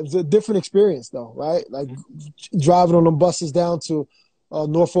was a different experience, though, right? Like driving on them buses down to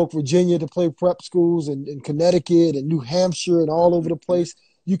Norfolk, Virginia to play prep schools and Connecticut and New Hampshire and all over the place.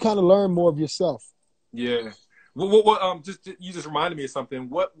 You kind of learn more of yourself. Yeah. Just you just reminded me of something.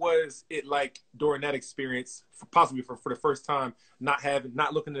 What was it like during that experience, possibly for the first time, not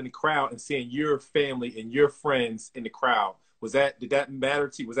looking in the crowd and seeing your family and your friends in the crowd? Did that matter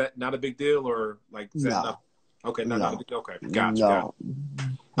to you? Was that not a big deal, or like is that No, not okay? Not a no, big deal. Okay, got no, you.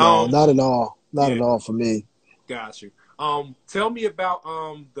 no, not at all. Not Yeah, at all for me. got you. Tell me about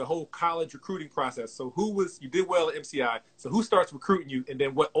the whole college recruiting process. So you did well at MCI. So who starts recruiting you, and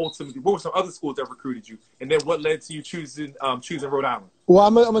then what were some other schools that recruited you, and then what led to you choosing Rhode Island? Well,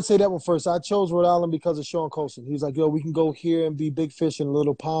 I'm gonna say that one first. I chose Rhode Island because of Sean Colson. He was like, "Yo, we can go here and be big fish in a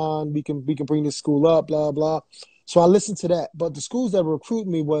little pond. We can bring this school up, blah blah." So I listened to that. But the schools that were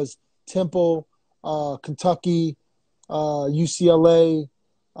recruiting me was Temple, Kentucky, UCLA,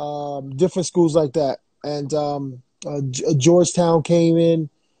 different schools like that, and Georgetown came in,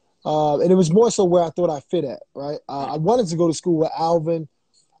 and it was more so where I thought I fit at. Right, I wanted to go to school with Alvin,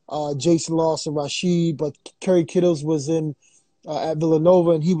 Jason Lawson, Rashid, but Kerry Kittles was in at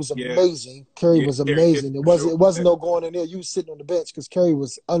Villanova, and he was Yeah, amazing. Kerry yeah, was Terry Kidd, amazing. It for sure. wasn't it wasn't no going in there. You was sitting on the bench because Kerry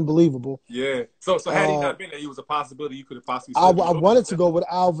was unbelievable. Yeah. So had he Uh, not been there, he was a possibility you could have possibly I, slipped I over. wanted to go with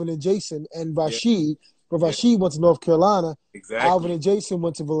Alvin and Jason and Yeah, Rashid, but yeah, Rashid went to North Carolina. Alvin exactly. and Jason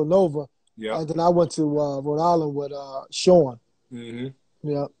went to Villanova, Yep. and then I went to Rhode Island with Sean. Hmm.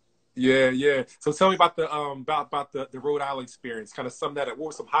 Yeah. Yeah, yeah. So tell me about the Rhode Island experience. Kind of sum that up. What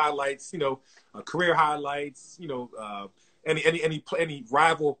were some highlights? Career highlights. Any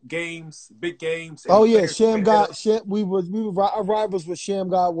rival games, big games, any Oh yeah, players you Sham may hit got up? Sham, we were our rivals with Sham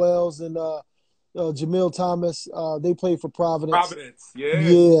God Wells and Jamil Thomas. They played for Providence. Providence. Yeah.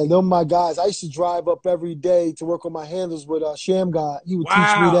 Yeah, them my guys. I used to drive up every day to work on my handles with Sham God. He would teach me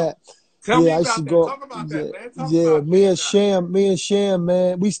Wow. that. Tell me Yeah, I used to about that. go up. Talk about Yeah, that, man. Talk yeah. about Sham God. Me and Sham,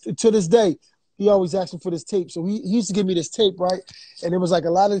 man. To this day, he always asked me for this tape. So he used to give me this tape, right? And it was like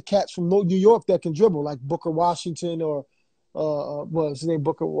a lot of the cats from New York that can dribble, like Booker Washington or what's his name?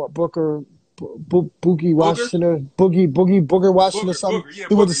 Booker Boogie Booger, Washington, Booger Washington or something. Booger. Yeah,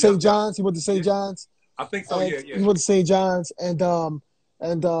 He went to Booger. Yep, St. yep. John's. He went to St. Yeah, John's, I think so. and Yeah, yeah. he went to St. John's, and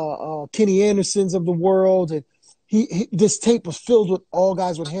Kenny Andersons of the world, and this tape was filled with all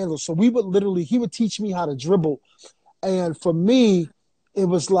guys with handles. So he would teach me how to dribble, and for me, it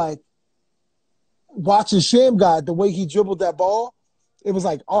was like watching Sham God, the way he dribbled that ball, it was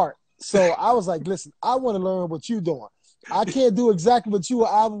like art. So I was like, listen, I want to learn what you're doing. I can't do exactly what you or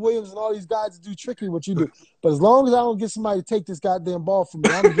Alvin Williams and all these guys do tricky what you do. But as long as I don't get somebody to take this goddamn ball from me,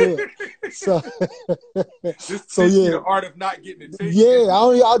 I'm good. So, Just so teach you yeah. the art of not getting it taken. Yeah,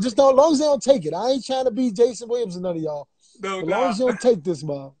 I just don't, as long as they don't take it. I ain't trying to be Jason Williams and none of y'all. No But as long doubt. as you don't take this,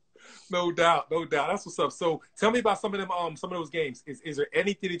 man. No doubt, no doubt. That's what's up. So tell me about some of them, some of those games. Is there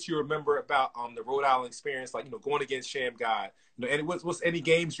anything that you remember about the Rhode Island experience, like going against Sham God? And what's any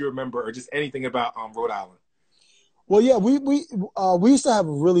games you remember, or just anything about Rhode Island? Well, yeah, we used to have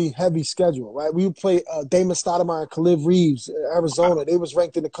a really heavy schedule, right? We would play Damon Stoudemire and Khalid Reeves, Arizona. They was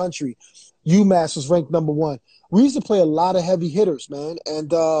ranked in the country. UMass was ranked #1. We used to play a lot of heavy hitters, man, and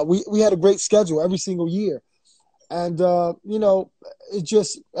we had a great schedule every single year. And it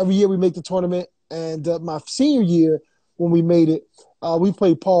just every year we make the tournament. And my senior year, when we made it, we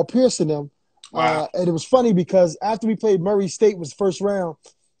played Paul Pierce and them. Wow. And it was funny because after we played Murray State was first round,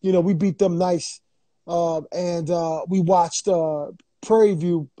 we beat them nice. And we watched Prairie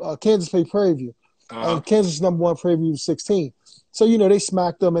View, Kansas play Prairie View. And Kansas #1, Prairie View was 16. So, they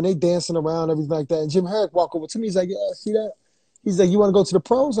smacked them and they dancing around, everything like that. And Jim Herrick walked over to me. He's like, yeah, see that? He's like, you want to go to the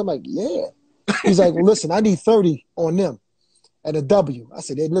pros? I'm like, yeah. He's like, well, listen, I need 30 on them and a W. I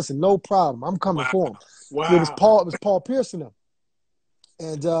said, hey, listen, no problem. I'm coming for him. Wow. It was Paul Pierce and them.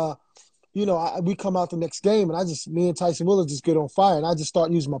 And, we come out the next game, and me and Tyson Willer just get on fire, and I just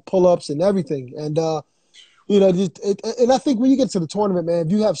start using my pull-ups and everything. And, and I think when you get to the tournament, man,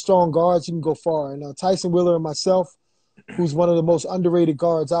 if you have strong guards, you can go far. And Tyson Willer and myself, who's one of the most underrated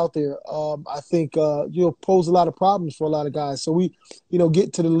guards out there, I think you'll pose a lot of problems for a lot of guys. So we,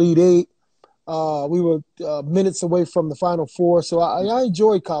 get to the Elite Eight. We were minutes away from the Final Four, so I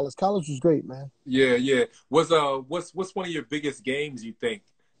enjoyed college. College was great, man. Yeah, yeah. What's one of your biggest games you think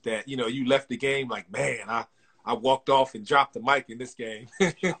that you left the game like, man, I walked off and dropped the mic in this game?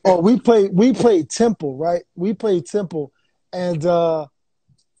 Oh, we played Temple, right? We played Temple, and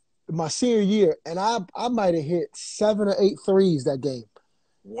my senior year, and I might have hit 7 or 8 threes that game.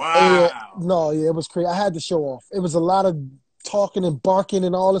 Wow. It was crazy. I had to show off. It was a lot of talking and barking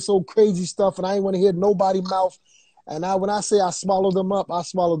and all this old crazy stuff, and I didn't want to hear nobody mouth. And when I say I swallowed them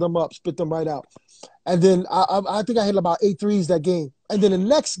up, spit them right out. And then I think I hit about 8 threes that game. And then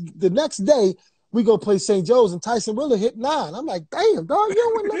the next day we go play St. Joe's, and Tyson Willer hit 9. I'm like, damn, dog, you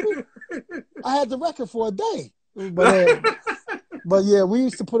don't want to let me. I had the record for a day. But yeah, we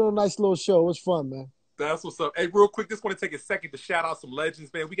used to put on a nice little show. It was fun, man. That's what's up. Hey, real quick, just want to take a second to shout out some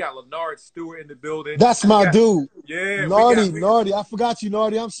legends, man. We got Leonard Stewart in the building. That's my dude. Yeah. Nardi. I forgot you,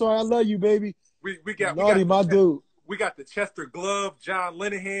 Nardi. I'm sorry. I love you, baby. We got my dude. We got the Chester Glove, John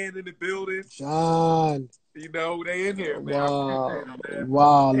Linehan in the building. John. They in here, man.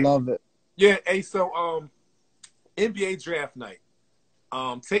 Wow, I love it. Yeah, hey, so NBA draft night.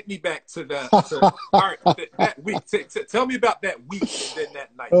 Take me back to that week. Tell me about that week and then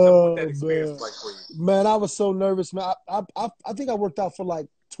that night. Tell me what that experience was like for you. Man, I was so nervous, man. I think I worked out for like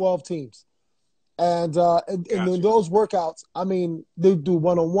 12 teams. And in those workouts, I mean, they do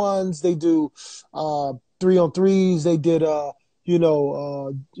one-on-ones, they do 3-on-3s, they did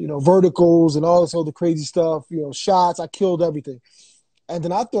verticals and all this other crazy stuff, shots. I killed everything. And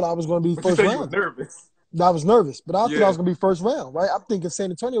then I thought I was going to be first round. You were nervous. I was nervous, but I thought I was going to be first round, right? I'm thinking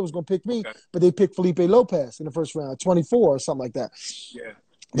San Antonio was going to pick me, but they picked Felipe Lopez in the first round, 24 or something like that. Yeah.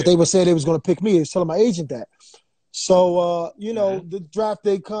 But they were saying they was going to pick me. They was telling my agent that. So, the draft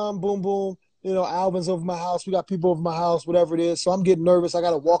day come, boom, boom. Alvin's over my house. We got people over my house, whatever it is. So I'm getting nervous. I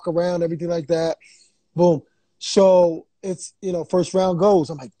got to walk around, everything like that. Boom. So it's, first round goes.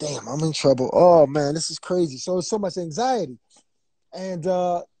 I'm like, damn, I'm in trouble. Oh, man, this is crazy. So it's so much anxiety. And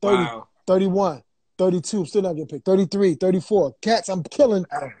 31, 32, still not getting picked. 33, 34. Cats, I'm killing,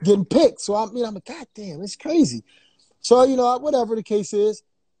 getting picked. So I'm like, God damn, it's crazy. So, whatever the case is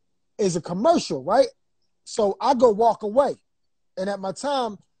a commercial, right? So I go walk away. And at my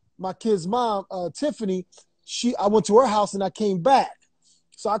time, my kid's mom, Tiffany, I went to her house and I came back.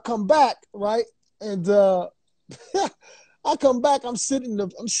 So I come back, right? And I come back, I'm sitting in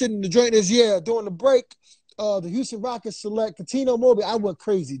the joint during the break. The Houston Rockets select CUTTINO Mobley. I went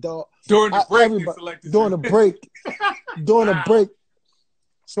crazy, dog. During the break, during the break. During the break.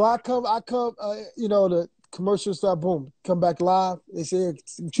 So I come, the commercial start, boom, come back live. They say,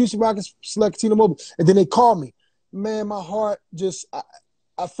 Houston Rockets select CUTTINO Mobley. And then they call me. Man, my heart just,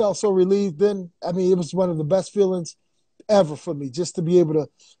 I felt so relieved then. I mean, it was one of the best feelings ever for me, just to be able to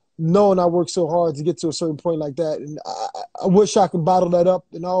know, and I worked so hard to get to a certain point like that. And I wish I could bottle that up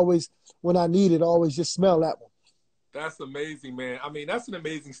and always, when I need it, always just smell that one. That's amazing, man. I mean, that's an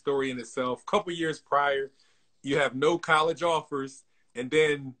amazing story in itself. A couple years prior, you have no college offers, and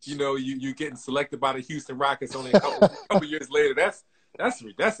then, you know, you're getting selected by the Houston Rockets only a couple years later. That's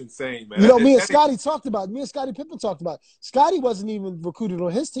insane, man. You know, me and Scottie Pippen talked about it. Scottie wasn't even recruited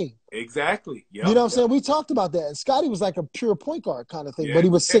on his team. Exactly. Yep, you know what I'm saying? We talked about that. And Scottie was like a pure point guard kind of thing, Yeah, but he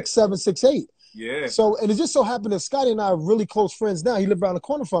was 6'7", 6'8". Yeah. So, and it just so happened that Scottie and I are really close friends now. He lived around the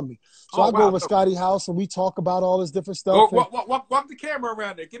corner from me. So I go over to Scottie's house and we talk about all this different stuff. Walk the camera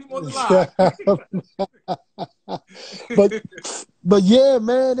around there. Get him on the live. but yeah,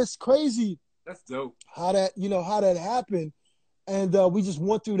 man, it's crazy. That's dope. How that happened. And we just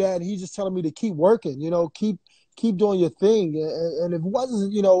went through that, and he's just telling me to keep working, you know, keep doing your thing. And if it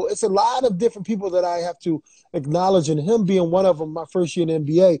wasn't, you know, it's a lot of different people that I have to acknowledge, and him being one of them, my first year in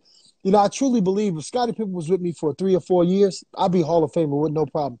the NBA. You know, I truly believe if Scottie Pippen was with me for 3 or 4 years, I'd be Hall of Famer with no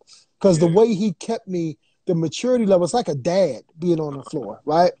problem. Because the way he kept me, the maturity level, it's like a dad being on the floor,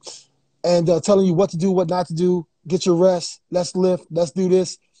 right? And telling you what to do, what not to do, get your rest, let's lift, let's do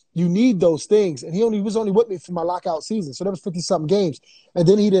this. You need those things. And he was only with me for my lockout season. So that was 50-something games. And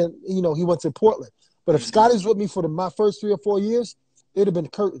then he didn't, you know, he went to Portland. But if Scottie's with me for my first 3 or 4 years, it'd have been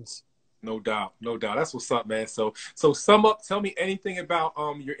curtains. No doubt. That's what's up, man. So sum up. Tell me anything about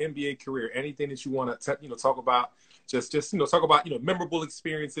your NBA career. Anything that you want to talk about. Just talk about memorable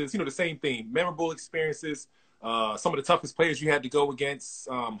experiences. The same thing. Memorable experiences. Some of the toughest players you had to go against.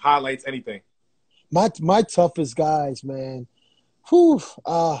 Highlights. Anything. My toughest guys, man. Whew.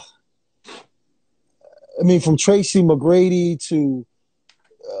 I mean, from Tracy McGrady to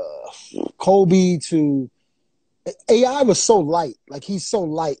Kobe to AI was so light. Like, he's so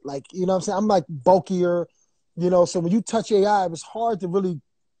light. Like, you know what I'm saying? I'm like bulkier, so when you touch AI, it was hard to really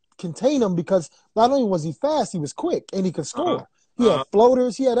contain him because not only was he fast, he was quick and he could score. He had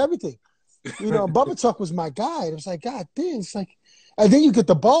floaters. He had everything. Bubba Tuck was my guy. It was like, God damn. It's like, and then you get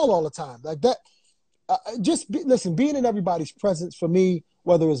the ball all the time. Like that. Listen, being in everybody's presence for me,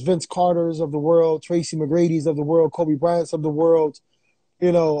 whether it's Vince Carter's of the world, Tracy McGrady's of the world, Kobe Bryant's of the world,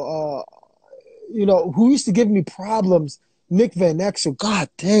 who used to give me problems, Nick Van Exel, God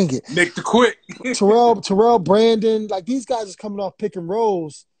dang it. Nick the Quick. Terrell Brandon, like these guys is coming off pick and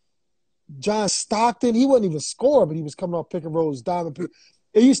rolls. John Stockton, he wasn't even score, but he was coming off pick and rolls, diamond pick.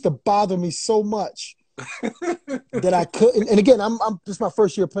 It used to bother me so much that I couldn't. And again, I'm this is my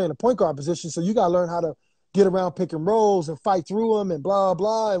first year playing a point guard position, so you got to learn how to get around pick and rolls and fight through them and blah,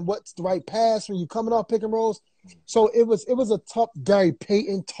 blah, and what's the right pass when you're coming off pick and rolls. So it was a tough Gary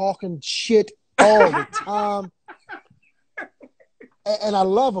Payton talking shit all the time. And I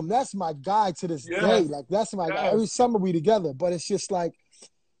love him. That's my guy to this day. Like, that's my guy. Every summer we together. But it's just like,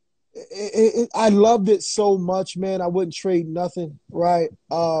 I loved it so much, man. I wouldn't trade nothing, right?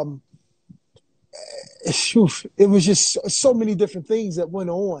 It was just so many different things that went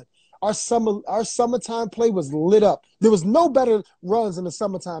on. Our summertime play was lit up. There was no better runs in the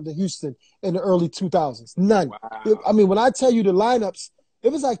summertime than Houston in the early 2000s. None. Wow. I mean, when I tell you the lineups,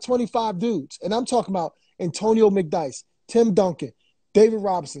 it was like 25 dudes. And I'm talking about Antonio McDyess, Tim Duncan, David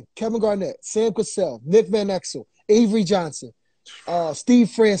Robinson, Kevin Garnett, Sam Cassell, Nick Van Exel, Avery Johnson, Steve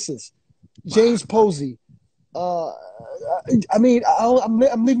Francis, James Posey. I mean,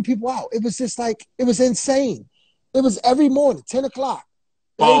 I'm leaving people out. It was just like, it was insane. It was every morning, 10 o'clock.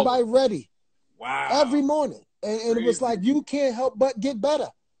 Everybody ready. Wow. Every morning. And it was like, you can't help but get better.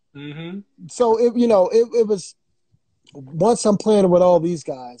 Mm-hmm. So, it was, once I'm playing with all these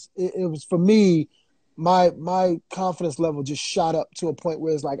guys, it was, for me, my confidence level just shot up to a point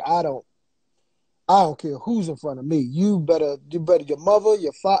where it's like, I don't care who's in front of me. You better your mother,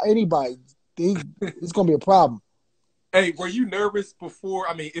 your father, anybody. It's going to be a problem. Hey, were you nervous before?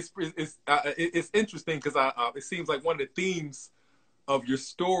 I mean, it's interesting because it seems like one of the themes of your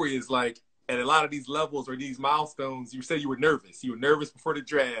story is like, at a lot of these levels or these milestones, you say you were nervous. You were nervous before the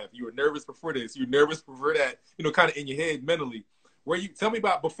draft. You were nervous before this. You were nervous before that. Kind of in your head mentally. Tell me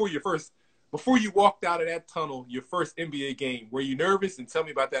about before you walked out of that tunnel, your first NBA game. Were you nervous? And tell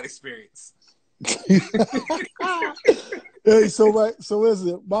me about that experience. Hey, so is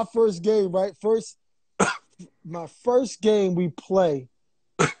it my first game, right? My first game we play,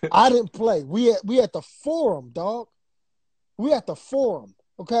 I didn't play. We at the Forum, dog. We at the Forum,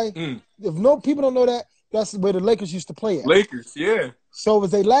 okay? If people don't know that, that's where the Lakers used to play at. Lakers, yeah. So it was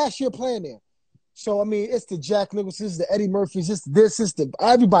their last year playing there. So I mean, it's the Jack Nicholsons, the Eddie Murphys, it's this, it's the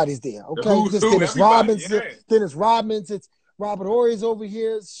everybody's there. The Okay, who's just who, Dennis everybody. Robbins, Yeah. Dennis Robbins. It's Robert Horry's over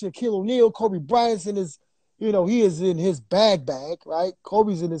here. Shaquille O'Neal, Kobe Bryant's in his, he is in his bag, right?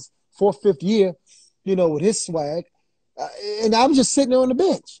 Kobe's in his fourth, fifth year, with his swag, and I'm just sitting there on the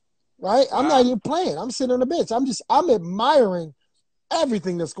bench, right? Wow. I'm not even playing. I'm sitting on the bench. I'm admiring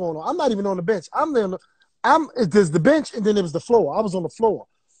everything that's going on. I'm not even on the bench. There's the bench and then there was the floor. I was on the floor.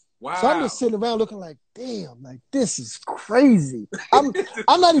 Wow. So I'm just sitting around looking like, damn, like this is crazy. I'm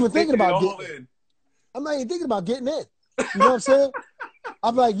not even thinking about getting in. I'm not even thinking about getting in. You know what I'm saying?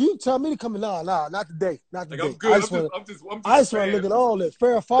 I'm like, you tell me to come in. Nah, not today. Not today. Like, I'm good. I just want to look at all this.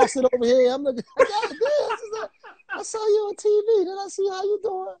 Farrah Fawcett over here. I'm looking, God damn, I saw you on TV. Then I see how you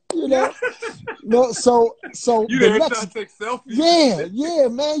doing. No, so you the there next, trying to take selfies. Yeah,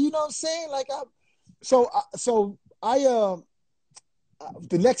 man. You know what I'm saying? Like,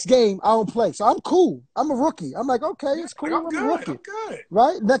 the next game I don't play, so I'm cool. I'm a rookie. I'm like, okay, it's cool. Like, I'm a rookie. I'm good.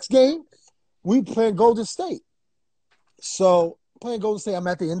 Right? Next game, we playing Golden State. So playing Golden State, I'm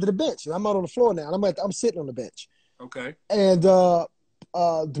at the end of the bench. I'm out on the floor now. I'm sitting on the bench. Okay. And the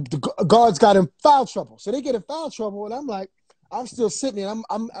guards got in foul trouble, so they get in foul trouble, and I'm like, I'm still sitting there.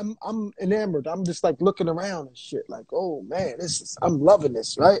 I'm enamored. I'm just like looking around and shit. Like, oh man, I'm loving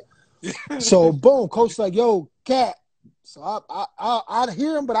this, right? So boom, coach like, yo, cat. So I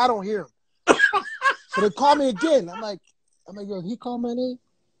hear him, but I don't hear him. So they call me again. I'm like, yo, he called my name?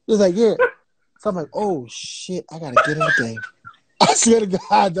 He's like, yeah. So I'm like, oh shit, I gotta get in the game. I swear to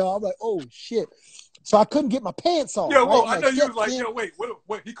God, dog. I'm like, oh shit. So I couldn't get my pants off. Yo, right? I know you was like, yo, wait,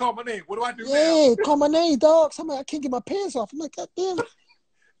 what? He called my name. What do I do now? Yeah, call my name, dog. So I'm like, I can't get my pants off. I'm like, God damn it.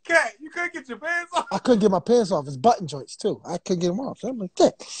 Cat, you couldn't get your pants off? I couldn't get my pants off. It's button joints, too. I couldn't get them off. So I'm like,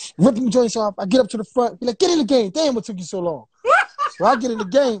 yeah. Ripping the joints off. I get up to the front. Be like, get in the game. Damn, what took you so long? So I get in the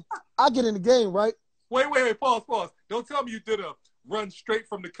game. Right? Wait. Pause. Don't tell me you did a run straight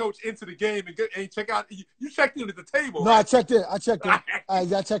from the coach into the game and check out. You checked in at the table. No, right? I checked in. I checked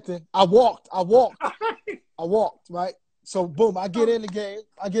in. I walked. Right? So, boom, I get in the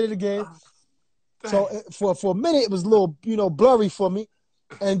game. So, for a minute, it was a little, blurry for me.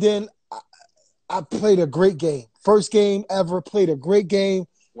 And then I played a great game. First game ever, played a great game.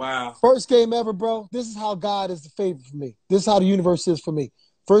 Wow. First game ever, bro. This is how God is the favorite for me. This is how the universe is for me.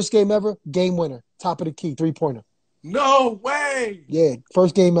 First game ever, game winner. Top of the key, 3-pointer. No way. Yeah,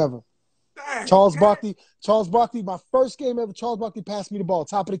 first game ever. Dang, Charles Barkley, my first game ever, Charles Barkley passed me the ball.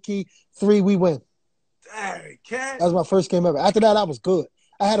 Top of the key, 3, we win. Dang, cat. That was my first game ever. After that, I was good.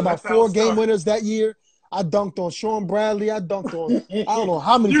 I had about 4 game winners that year. I dunked on Sean Bradley. I dunked on I don't know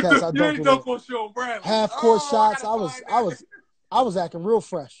how many cats I dunked on Sean Bradley. Half court shots. I was acting real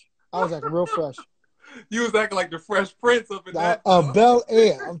fresh. You was acting like the Fresh Prince up in that. Bel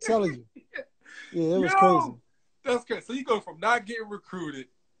Air. I'm telling you. Yeah, it was crazy. That's crazy. So you go from not getting recruited,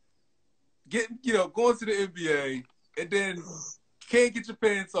 going to the NBA, and then can't get your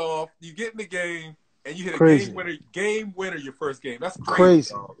pants off. You get in the game. And you hit a game winner your first game. That's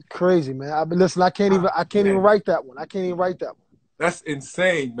crazy, man. Listen, I can't even write that one. That's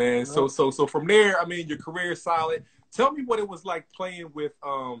insane, man. So from there, I mean, your career is solid. Tell me what it was like playing with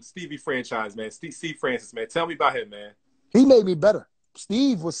Stevie Franchise, man. Steve Francis, man. Tell me about him, man. He made me better.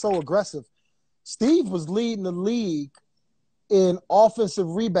 Steve was so aggressive. Steve was leading the league in offensive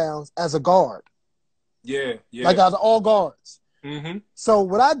rebounds as a guard. Yeah. Like out of all guards. Mm-hmm. So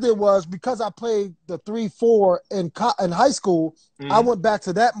what I did was, because I played the 3-4 in high school, I went back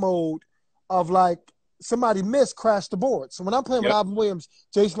to that mode of like somebody crashed the board. So when I'm playing with Alvin Williams,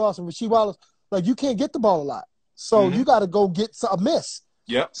 Jason Lawson, Rasheed Wallace, like you can't get the ball a lot. So you got to go get a miss.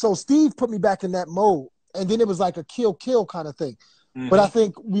 Yep. So Steve put me back in that mode. And then it was like a kill kind of thing. Mm-hmm. But I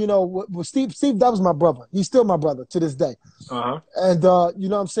think, with Steve, that was my brother. He's still my brother to this day. Uh-huh. And, you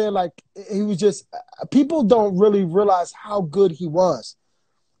know what I'm saying? Like, he was just – people don't really realize how good he was.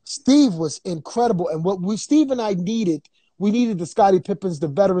 Steve was incredible. And what Steve and I needed, we needed the Scottie Pippens, the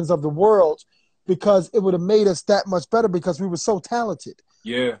veterans of the world, because it would have made us that much better because we were so talented.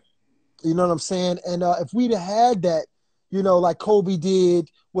 Yeah. You know what I'm saying? And if we'd have had that, like Kobe did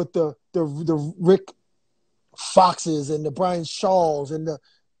with the Rick – Foxes and the Brian Shaws and the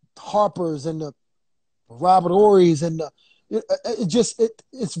Harpers and the Robert Horrys and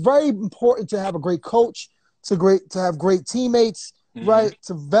it's very important to have a great coach, to have great teammates, right?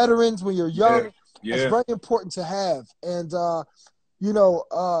 To veterans when you're young. Yeah. It's very important to have. And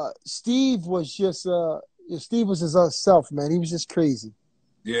Steve was just his self, man. He was just crazy.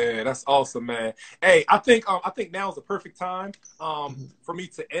 Yeah, that's awesome, man. Hey, I think now is the perfect time for me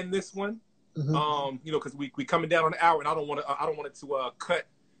to end this one. Mm-hmm. Because we coming down on the hour, and I don't want it to cut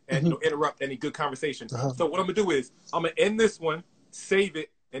and interrupt any good conversation. So what I'm gonna do is I'm gonna end this one, save it,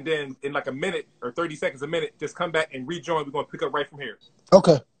 and then in like a minute or 30 seconds, a minute, just come back and rejoin. We're gonna pick up right from here.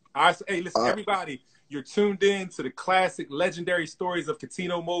 Okay. All right. So, hey, listen, everybody, you're tuned in to the classic, legendary stories of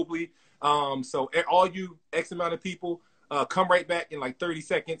CUTTINO Mobley. So all you X amount of people, come right back in like 30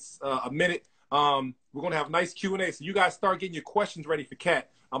 seconds, a minute. We're gonna have a nice Q&A. So you guys start getting your questions ready for Cat.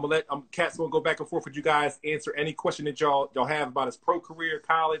 I'm gonna let Cat's gonna go back and forth with you guys, answer any question that y'all have about his pro career,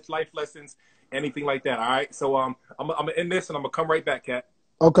 college, life lessons, anything like that. All right. So I'm gonna end this and I'm gonna come right back, Cat.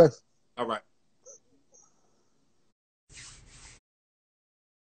 Okay. All right.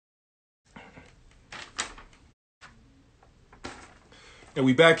 And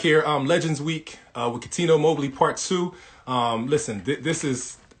we back here, Legends Week with CUTTINO Mobley Part 2. Listen, this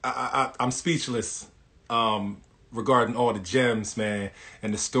is I'm speechless regarding all the gems, man,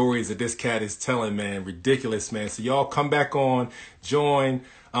 and the stories that this cat is telling, man. Ridiculous, man. So y'all come back on, join,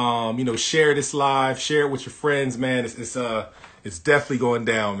 share this live, share it with your friends, man. It's definitely going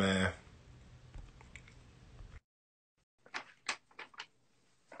down, man.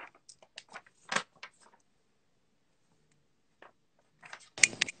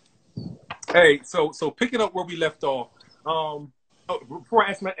 Hey, so picking up where we left off, before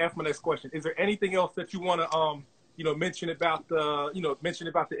I ask my next question, is there anything else that you want to mention about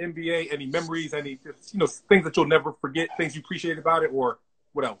the NBA? Any memories? Any things that you'll never forget? Things you appreciate about it, or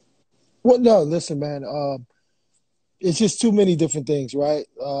what else? Well, no, listen, man. It's just too many different things, right?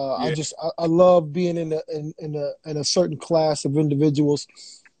 Yeah. I love being in a certain class of individuals,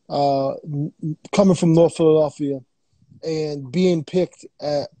 coming from North Philadelphia, and being picked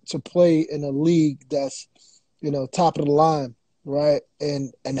to play in a league that's, top of the line, right?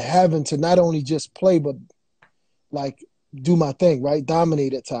 And having to not only just play, but like do my thing, right?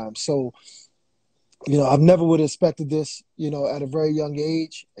 Dominate at times. So, I've never would have expected this, at a very young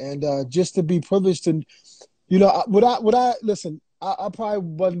age. And just to be privileged to, listen, I probably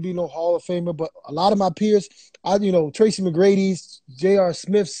wouldn't be no Hall of Famer, but a lot of my peers, Tracy McGrady's, J.R.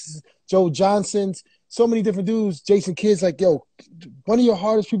 Smith's, Joe Johnson's, so many different dudes, Jason Kidd's, like, yo, one of your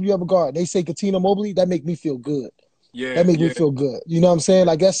hardest people you ever guard. They say CUTTINO Mobley, that make me feel good. Yeah. That make me feel good. You know what I'm saying?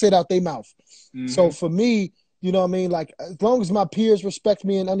 Like, that's it out their mouth. Mm-hmm. So for me, you know what I mean? Like, as long as my peers respect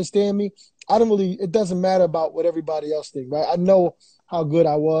me and understand me, it doesn't matter about what everybody else thinks, right? I know how good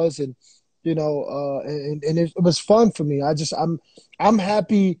I was, and, and it was fun for me. I'm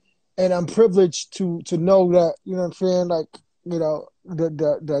happy and I'm privileged to know that, you know what I'm saying? Like,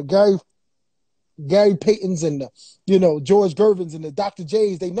 the Gary Paytons and the, George Gervins and the Dr.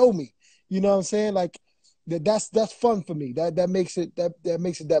 J's, they know me. You know what I'm saying? Like, that's fun for me. That makes it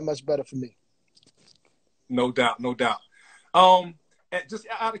that much better for me. No doubt. And just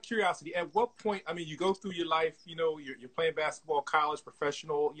out of curiosity, at what point, I mean, you go through your life, you're playing basketball, college,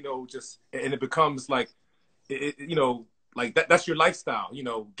 professional, and it becomes like, like that's your lifestyle,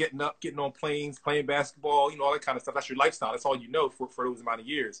 getting up, getting on planes, playing basketball, all that kind of stuff. That's your lifestyle. That's all you know for those amount of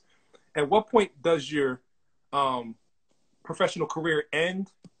years. At what point does your professional career end?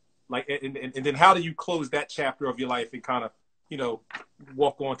 Like, and then how do you close that chapter of your life and kind of,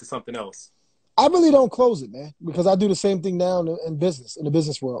 walk on to something else? I really don't close it, man, because I do the same thing now in the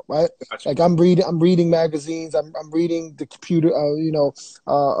business world, right? Gotcha. Like, I'm reading magazines, I'm reading the computer,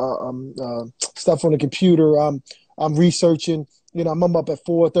 stuff on the computer. I'm researching. I'm up at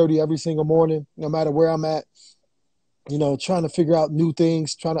 4:30 every single morning, no matter where I'm at. Trying to figure out new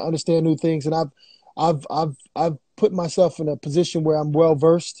things, trying to understand new things, and I've put myself in a position where I'm well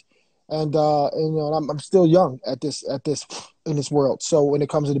versed, and I'm still young at this in this world. So when it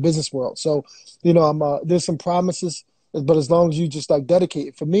comes to the business world, so there's some promises, but as long as you just like dedicate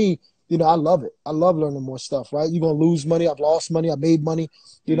it. For me, I love it. I love learning more stuff. Right? You're gonna lose money. I've lost money. I made money.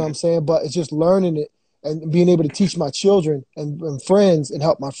 You know what I'm saying? But it's just learning it and being able to teach my children and friends and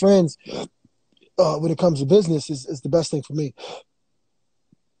help my friends. When it comes to business is the best thing for me.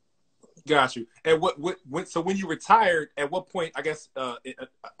 Got you. And so when you retired, at what point, I guess,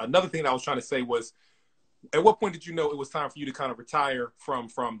 another thing that I was trying to say was, at what point did you know it was time for you to kind of retire from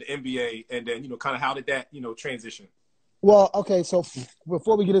the NBA, and then, kind of how did that, transition? Well, okay. So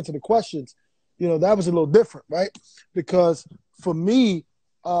before we get into the questions, that was a little different, right? Because for me,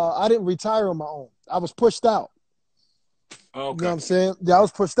 I didn't retire on my own. I was pushed out. Okay. You know what I'm saying? Yeah, I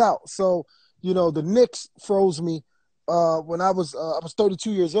was pushed out. So, the Knicks froze me when I was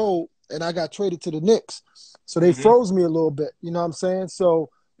 32 years old, and I got traded to the Knicks. So they froze me a little bit. You know what I'm saying? So,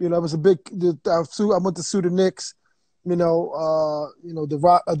 it was a big. I went to sue the Knicks. The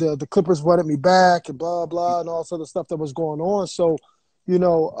Clippers wanted me back and blah blah and all sort of stuff that was going on. So,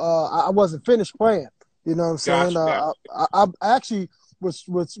 I wasn't finished playing. You know what I'm saying? Gotcha. I actually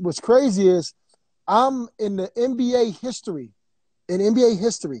what's crazy is I'm in the NBA history. In NBA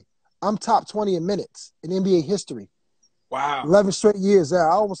history, I'm top 20 in minutes in NBA history. Wow. 11 straight years. Yeah,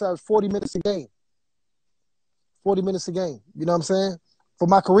 I almost averaged 40 minutes a game. 40 minutes a game. You know what I'm saying? For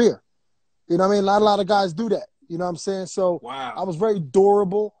my career. You know what I mean? Not a lot of guys do that. You know what I'm saying? So I Wow. was very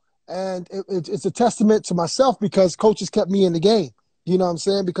durable, and it's a testament to myself because coaches kept me in the game. You know what I'm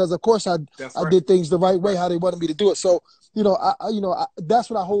saying? Because of course I That's I right. did things the right That's way, right. how they wanted me to do it. So that's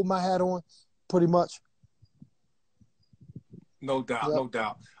what I hold my hat on, pretty much. No doubt, Yep. no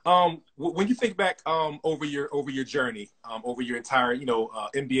doubt. When you think back over your journey, over your entire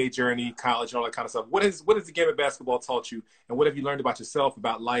NBA journey, college, and all that kind of stuff, what has the game of basketball taught you, and what have you learned about yourself,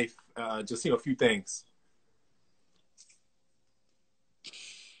 about life? Just a few things.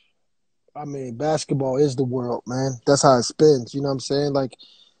 I mean, basketball is the world, man. That's how it spins. You know what I'm saying? Like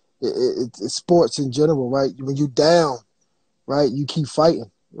it's sports in general, right? When you down, right, you keep fighting,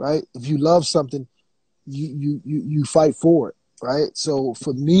 right? If you love something, you fight for it, right? So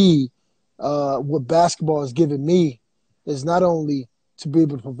for me, what basketball has given me is not only to be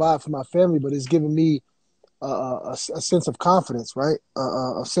able to provide for my family, but it's given me a sense of confidence, right?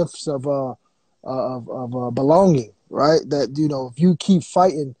 A sense of belonging, right? That if you keep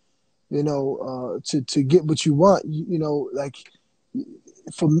fighting, to get what you want, like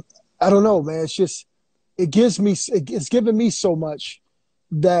for I don't know, man. It's just it's given me so much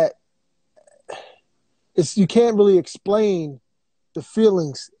that you can't really explain the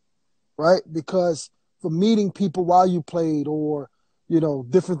feelings, right? Because for meeting people while you played or,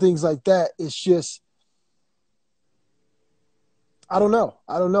 different things like that, it's just, I don't know.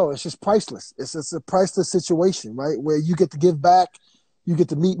 I don't know. It's just priceless. It's a priceless situation, right? Where you get to give back, you get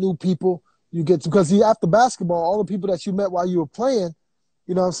to meet new people, because after basketball, all the people that you met while you were playing,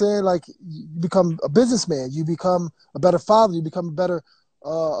 you know what I'm saying? Like, you become a businessman, you become a better father, you become a better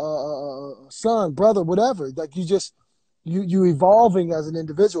son, brother, whatever. Like, you evolving as an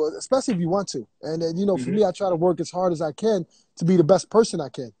individual, especially if you want to. And then, for me, I try to work as hard as I can to be the best person I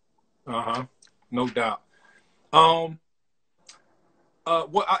can. No doubt. Um,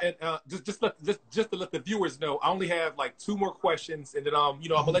 what I, and just to let the viewers know, I only have like two more questions, and then I'm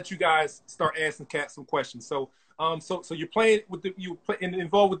gonna let you guys start asking Cat some questions. So you're playing with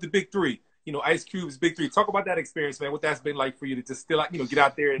involved with the big three. Ice Cube's big three. Talk about that experience, man. What that's been like for you to just still get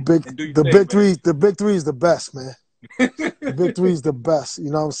out there and do your thing, man. The big three is the best, man. The big three is the best.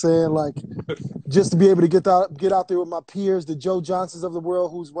 You know what I'm saying? Like, just to be able to get out there with my peers, the Joe Johnsons of the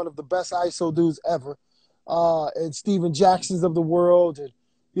world, who's one of the best ISO dudes ever, and Steven Jacksons of the world, and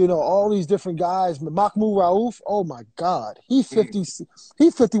all these different guys. Mahmoud Rauf, oh my God, he's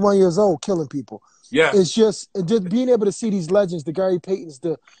 51 years old, killing people. Yeah. It's just being able to see these legends, the Gary Paytons,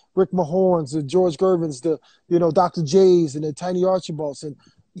 the Rick Mahorns, the George Gervins, the Dr. J's, and the Tiny Archibalds, and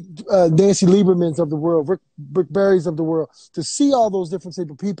Nancy Liebermans of the world, Rick Barry's of the world. To see all those different type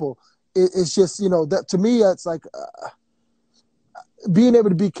of people, it's just that to me, it's like being able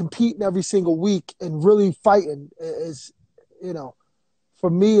to be competing every single week and really fighting is, for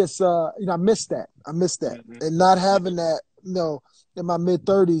me, it's I miss that. And not having that, in my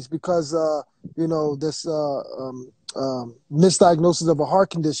mid-30s because this misdiagnosis of a heart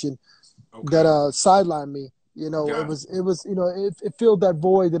condition that sidelined me. It filled that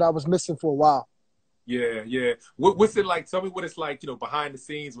void that I was missing for a while. Yeah, yeah. What's it like? Tell me what it's like, behind the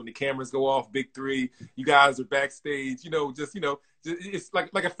scenes when the cameras go off, big three, you guys are backstage, it's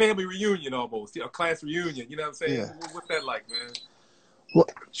like a family reunion almost, a class reunion, you know what I'm saying? Yeah. What's that like, man? Well,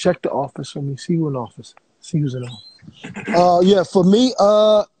 check the office for me. See who in office. See who's in office. Yeah, for me,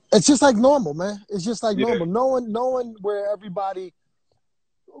 it's just like normal, man. It's just like normal. Knowing where everybody.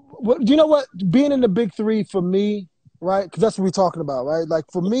 You know what? Being in the big three for me, right? Because that's what we're talking about, right? Like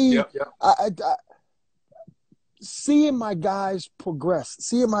for me, Yep. I seeing my guys progress,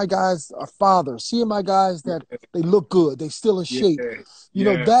 seeing my guys are fathers, seeing my guys that they look good, they still in shape.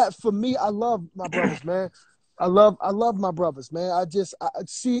 That for me, I love my brothers, man. I love my brothers, man. I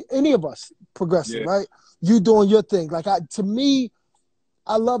see any of us progressing, right? You doing your thing. Like to me,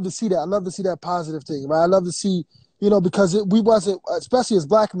 I love to see that. I love to see that positive thing, right? I love to see, because we wasn't, especially as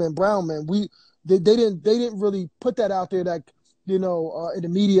black men, brown men, they didn't really put that out there that, in the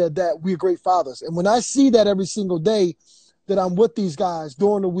media that we're great fathers. And when I see that every single day, that I'm with these guys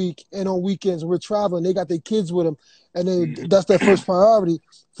during the week and on weekends, we're traveling, they got their kids with them, and that's their first priority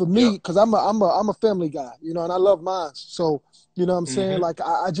for me, because I'm a family guy, and I love mine. So, you know what I'm saying? Like,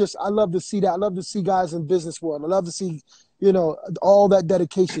 I love to see that. I love to see guys in business world. I love to see, all that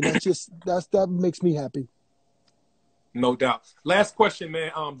dedication. That makes me happy. No doubt. Last question,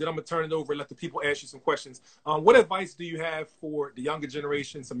 man. Then I'm gonna turn it over and let the people ask you some questions. What advice do you have for the younger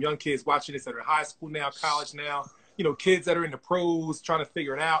generation, some young kids watching this that are in high school now, college now, you know, kids that are in the pros trying to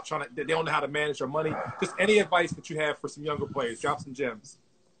figure it out, they don't know how to manage their money. Just any advice that you have for some younger players. Drop some gems.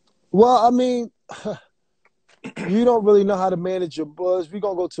 Well, I mean, you don't really know how to manage your buzz. We're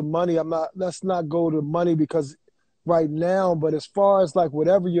gonna go to money. Let's not go to money because right now, but as far as like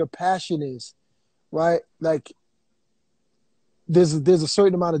whatever your passion is, right? Like there's a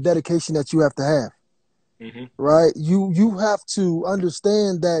certain amount of dedication that you have to have. Mm-hmm. Right? You have to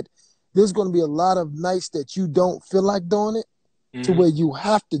understand that there's going to be a lot of nights that you don't feel like doing it to where you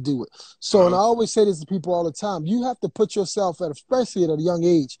have to do it. So, and I always say this to people all the time, you have to put yourself especially at a young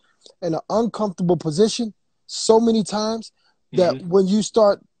age, in an uncomfortable position so many times that when you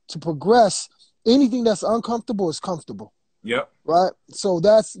start to progress, anything that's uncomfortable is comfortable. Yep. Right? So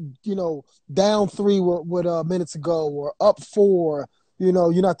that's, down 3 with minutes ago or up 4.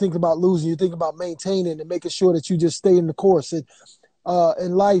 You're not thinking about losing. You're thinking about maintaining and making sure that you just stay in the course. And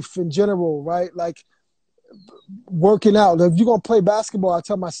in life in general, right? Like working out. If you're going to play basketball, I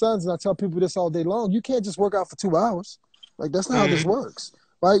tell my sons and I tell people this all day long, you can't just work out for 2 hours. Like that's not how this works,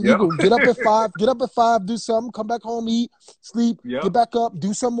 right? Yep. You go get up at 5, do something, come back home, eat, sleep, get back up,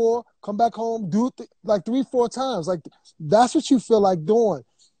 do some more, come back home, do it like 3-4 times. Like that's what you feel like doing.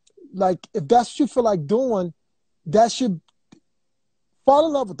 Like if that's what you feel like doing, that should fall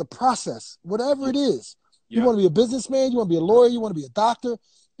in love with the process, whatever it is. You want to be a businessman, you want to be a lawyer, you want to be a doctor,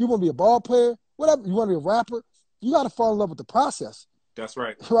 you want to be a ball player, whatever, you want to be a rapper, you got to fall in love with the process. That's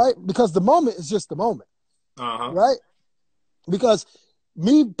right. Right? Because the moment is just the moment. Right? Because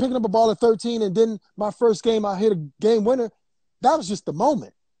me picking up a ball at 13 and then my first game, I hit a game winner, that was just the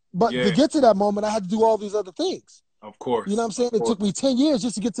moment. But to get to that moment, I had to do all these other things. Of course. You know what I'm saying? It took me 10 years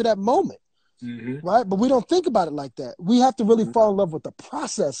just to get to that moment. Right? But we don't think about it like that. We have to really fall in love with the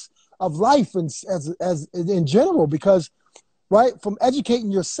process of life and as in general, because right, from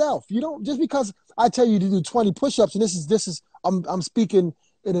educating yourself, you don't just because I tell you to do 20 push-ups, and this is I'm speaking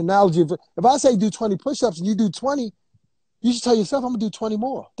an analogy of if I say do 20 push-ups and you do 20, you should tell yourself I'm gonna do 20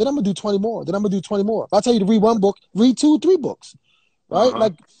 more, then I'm gonna do 20 more, then I'm gonna do 20 more. If I tell you to read 1 book, read 2 or 3 books, right?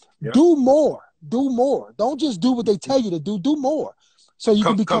 Like do more. Don't just do what they tell you to do. Do more, so you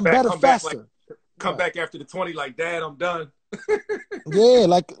can become better faster. Come back after the 20 like, Dad, I'm done. Yeah,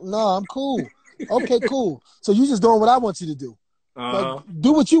 like, no, I'm cool. Okay, cool. So you just doing what I want you to do. Like,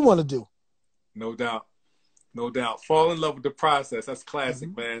 do what you want to do. No doubt. No doubt. Fall in love with the process. That's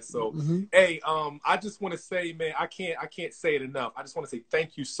classic, man. So, hey, I just want to say, man, I can't say it enough. I just want to say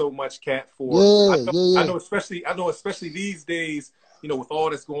thank you so much, Kat, for I know especially these days, with all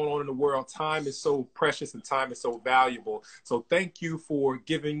that's going on in the world, time is so precious and time is so valuable. So thank you for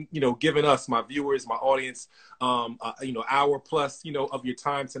giving us, my viewers, my audience, hour plus, of your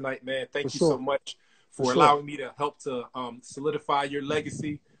time tonight, man. Thank you so much for allowing me to help to solidify your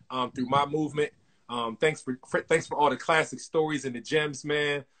legacy through my movement. Thanks for all the classic stories and the gems,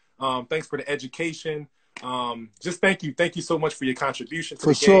 man. Thanks for the education. Just thank you so much for your contribution to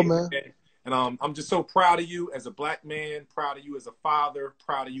the game, man. And I'm just so proud of you as a Black man, proud of you as a father,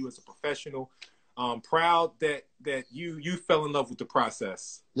 proud of you as a professional. Proud that you fell in love with the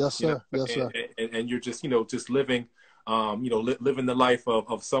process. Yes, sir. Yes, sir. And you're just just living living the life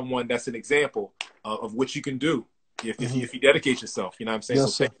of someone that's an example of what you can do if you dedicate yourself. You know what I'm saying?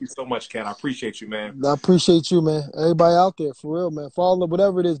 Yes, so thank you so much, Kat. I appreciate you, man. I appreciate you, man. Everybody out there, for real, man. Fall in love,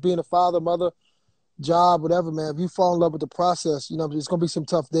 whatever it is, being a father, mother, job, whatever, man. If you fall in love with the process, it's gonna be some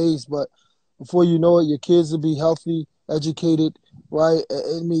tough days, but before you know it, your kids will be healthy, educated, right?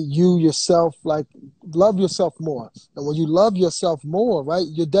 I mean, you yourself, like, love yourself more. And when you love yourself more, right,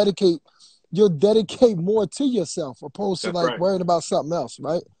 you'll dedicate more to yourself opposed to worrying about something else,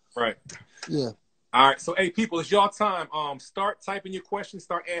 right? Right. Yeah. All right. So, hey, people, it's y'all time. Start typing your questions.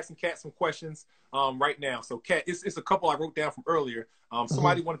 Start asking Kat some questions right now. So, Kat, it's a couple I wrote down from earlier.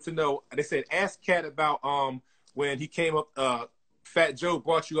 Somebody wanted to know, they said, ask Kat about when he came up, Fat Joe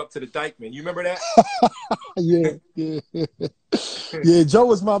brought you up to the Dykeman. You remember that? Yeah, Joe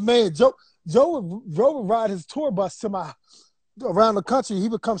was my man. Joe would ride his tour bus around the country. He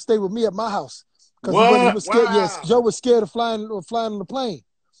would come stay with me at my house because he was scared. Wow. Yes, Joe was scared of flying on the plane.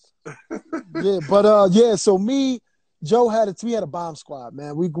 So Joe we had a bomb squad,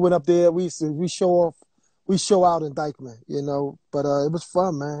 man. We went up there. We show out in Dykeman, But it was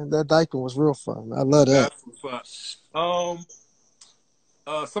fun, man. That Dykeman was real fun. I love that. That's fun.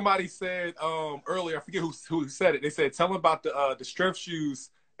 Somebody said earlier, I forget who said it. They said, tell him about the strength shoes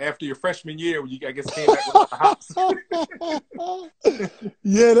after your freshman year when you, I guess, came back with the hops.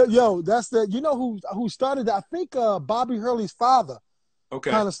 Yeah, yo, that's that. You know who started that? I think Bobby Hurley's father Okay.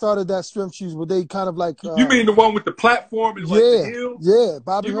 kind of started that strength shoes where they kind of like You mean the one with the platform and like the yeah, hill? yeah.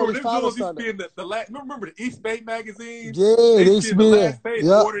 Bobby You remember Hurley's them father Jones used to started. be in the last, remember the East Bay magazine? Yeah, They they used used to to be in the be last there. page,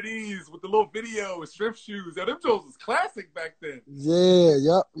 Yep. order these with the little video and strip shoes. Yeah, them Jones was classic back then. Yeah,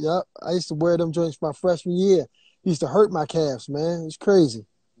 yep. I used to wear them joints my freshman year. Used to hurt my calves, man. It's crazy.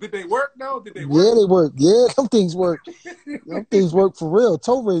 Did they work now? Did they work? Yeah, they work. Yeah, them things work. Them things work for real.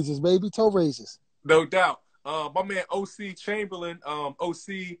 Toe raisers, baby. Toe raisers. No doubt. My man OC Chamberlain,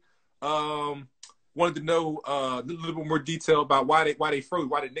 OC wanted to know a little bit more detail about why they froze,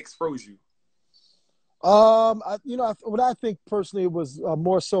 why the Knicks froze you. What I think personally was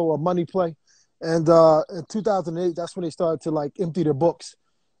more so a money play, and in 2008, that's when they started to like empty their books,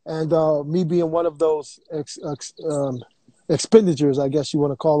 and me being one of those expenditures, I guess you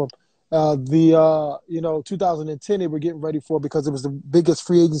want to call them. 2010 they were getting ready for because it was the biggest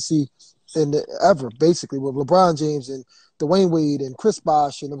free agency ever, basically, with LeBron James and Dwayne Wade and Chris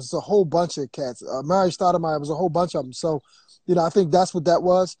Bosh, and it was a whole bunch of cats. Mary Stoudemire, was a whole bunch of them. So, I think that's what that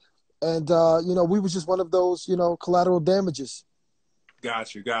was. And, we was just one of those, collateral damages.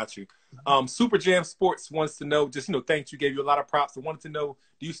 Got you. Super Jam Sports wants to know, just, thanks, you gave you a lot of props. I wanted to know,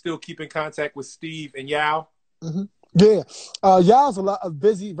 do you still keep in contact with Steve and Yao? Mm-hmm. Yeah. Yao's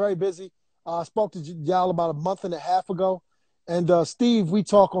busy, very busy. I spoke to Yao about a month and a half ago. And Steve, we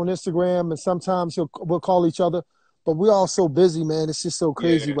talk on Instagram, and sometimes we'll call each other. But we're all so busy, man. It's just so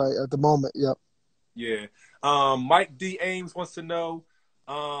crazy right at the moment. Yep. Yeah. Mike D. Ames wants to know,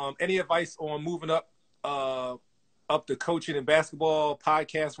 any advice on moving up the coaching and basketball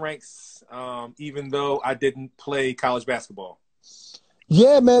podcast ranks, even though I didn't play college basketball?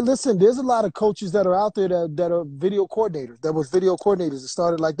 Yeah, man, listen, there's a lot of coaches that are out there that are video coordinators. That was video coordinators that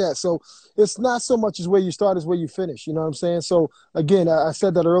started like that. So it's not so much as where you start as where you finish. You know what I'm saying? So, again, I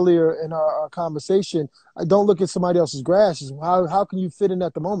said that earlier in our conversation. I don't look at somebody else's grass. How can you fit in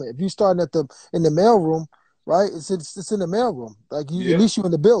at the moment? If you're starting in the mailroom, right, it's in the mailroom. Like, at least you're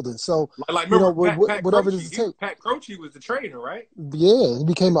in the building. So, remember Pat whatever Croce, it is to take. Pat Croce was the trainer, right? Yeah, he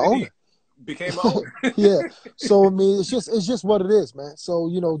became an owner. Became an owner. Yeah. So, I mean, it's just what it is, man. So,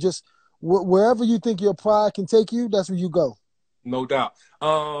 just wherever you think your pride can take you, that's where you go. No doubt.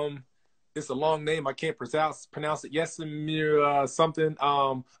 It's a long name. I can't pronounce it. Yesemir something.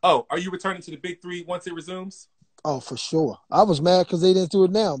 Are you returning to the Big Three once it resumes? Oh, for sure. I was mad because they didn't do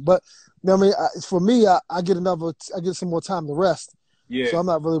it now. But, I mean, for me, I get some more time to rest. Yeah. So I'm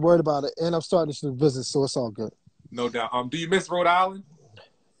not really worried about it. And I'm starting this new business, so it's all good. No doubt. Do you miss Rhode Island?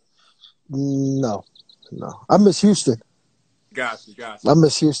 No. I miss Houston. Gotcha. I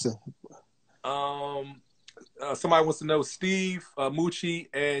miss Houston. Somebody wants to know, Steve, Moochie,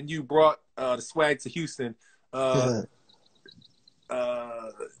 and you brought the swag to Houston.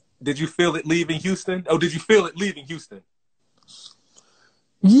 Did you feel it leaving Houston? Oh, did you feel it leaving Houston?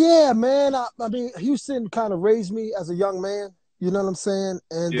 Yeah, man. I mean, Houston kind of raised me as a young man. You know what I'm saying?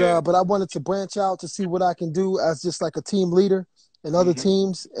 And but I wanted to branch out to see what I can do as just like a team leader and other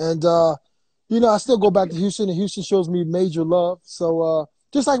teams. And, I still go back to Houston, and Houston shows me major love. So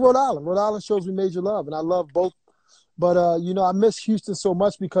just like Rhode Island. Rhode Island shows me major love, and I love both. But, I miss Houston so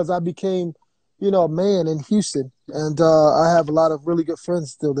much because I became, a man in Houston. And I have a lot of really good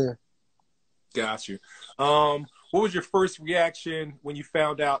friends still there. Got you. What was your first reaction when you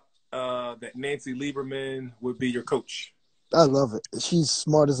found out that Nancy Lieberman would be your coach? I love it. She's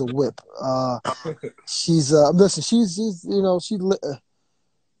smart as a whip. Listen, she's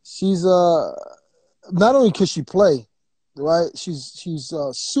not only can she play, right? She's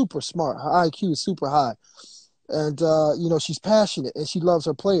super smart. Her IQ is super high, and she's passionate and she loves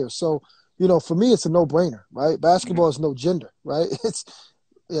her players. So for me, it's a no-brainer, right? Basketball is no gender, right? It's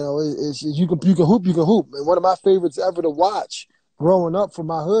you can hoop, you can hoop. And one of my favorites ever to watch growing up from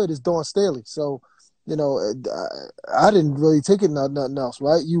my hood is Dawn Staley. So. I didn't really take it nothing else,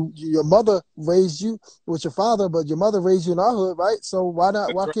 right? Your mother raised you with your father, but your mother raised you in our hood, right? So why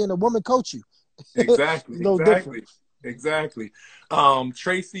can't a woman coach you? Exactly. Different. Exactly.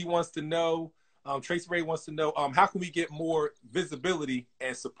 Tracy wants to know, Tracy Ray wants to know, how can we get more visibility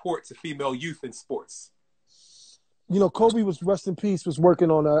and support to female youth in sports? Kobe rest in peace, was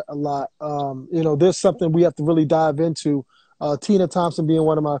working on a lot. There's something we have to really dive into. Tina Thompson being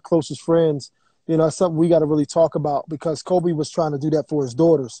one of my closest friends, that's something we got to really talk about because Kobe was trying to do that for his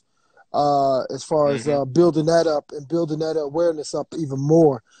daughters as far as building that up and building that awareness up even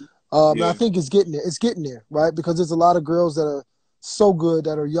more. And I think it's getting there. It's getting there, right? Because there's a lot of girls that are so good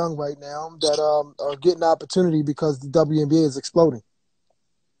that are young right now that are getting opportunity because the WNBA is exploding.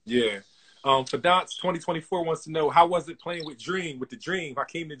 Yeah. For Dots 2024 wants to know, how was it playing with the Dream? I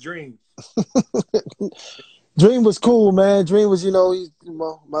came to Dream. Dream was cool, man. Dream was,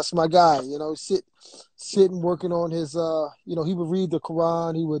 that's my guy. Sitting working on his. He would read the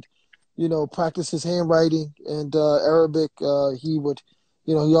Quran. He would, practice his handwriting and Arabic. He would,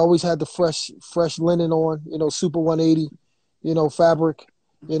 he always had the fresh linen on. Super 180, fabric.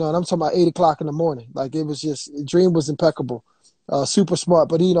 And I'm talking about 8 o'clock in the morning. Like it was just Dream was impeccable, super smart.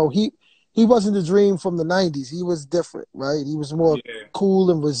 But he wasn't the Dream from the '90s. He was different, right? He was more cool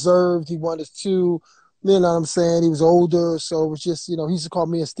and reserved. He wanted to. You know what I'm saying? He was older, so it was just, he used to call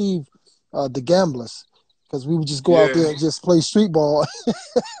me and Steve the gamblers because we would just go out there and just play street ball.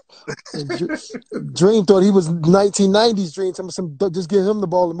 And Dream thought he was 1990s Dream. Just give him the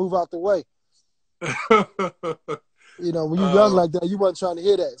ball and move out the way. When you're young like that, you wasn't trying to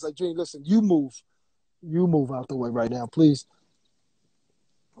hear that. It's like, Dream, listen, you move out the way right now, please.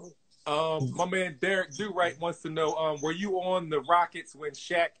 My man Derek Do-Right wants to know, were you on the Rockets when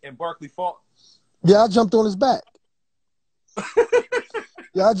Shaq and Barkley fought? Yeah, I jumped on his back.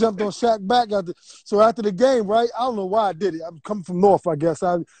 Yeah, I jumped on Shaq's back after the game, right? I don't know why I did it. I'm coming from North, I guess.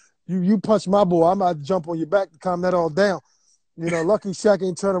 You punched my boy, I might jump on your back to calm that all down. Lucky Shaq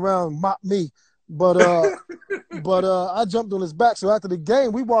ain't turn around and mop me. But I jumped on his back. So after the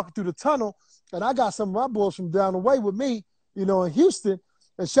game, we walking through the tunnel, and I got some of my boys from down the way with me, in Houston.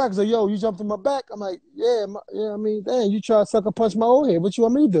 And Shaq was like, "Yo, you jumped on my back?" I'm like, "Yeah, I mean, damn, you try to sucker punch my old head. What you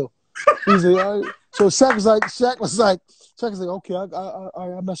want me to do?" He's like, so Shaq was like, okay,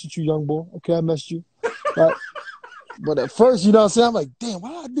 I messed with you, young boy. Okay, I messed you. But at first, you know what I'm saying? I'm like, damn, why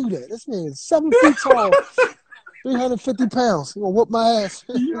did I do that? This man is 7 feet tall, 350 pounds. He gonna whoop my ass.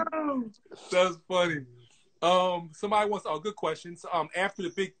 Yo, that's funny. Somebody wants good questions. After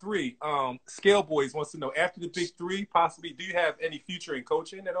the big three, Scale Boys wants to know, after the big three, possibly, do you have any future in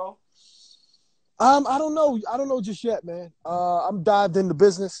coaching at all? I don't know. I don't know just yet, man. I'm dived into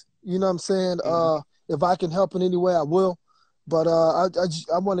business. You know what I'm saying? If I can help in any way, I will. But I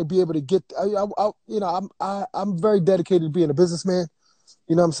want to be able to get. I'm very dedicated to being a businessman.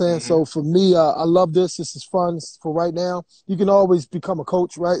 You know what I'm saying? So for me, I love this. This is fun for right now. You can always become a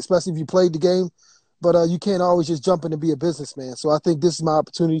coach, right? Especially if you played the game. But you can't always just jump in and be a businessman. So I think this is my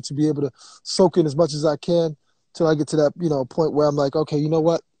opportunity to be able to soak in as much as I can till I get to that point where I'm like, okay, you know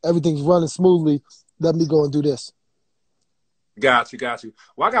what? Everything's running smoothly. Let me go and do this. Got you.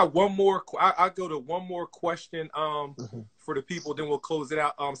 Well, I got one more. I'll go to one more question for the people, then we'll close it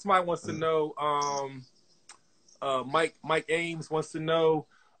out. Somebody wants to know, Mike Ames wants to know,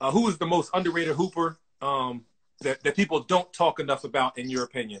 who is the most underrated hooper that people don't talk enough about, in your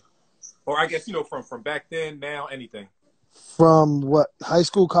opinion? Or I guess, from back then, now, anything. From what, high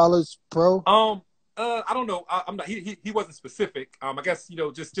school, college, pro? I don't know. I'm not. He wasn't specific. I guess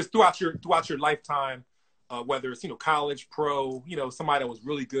just throughout your lifetime, whether it's college, pro, somebody that was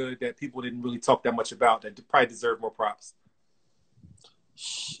really good that people didn't really talk that much about that probably deserve more props.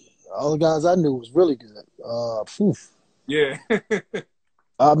 All the guys I knew was really good. Yeah.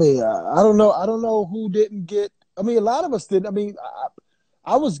 I mean, I don't know. I don't know who didn't get. I mean, a lot of us did. I mean,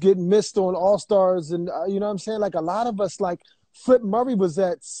 I was getting missed on All-Stars, and you know what I'm saying? Like a lot of us, like Flip Murray was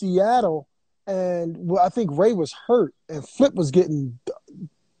at Seattle. And I think Ray was hurt, and Flip was getting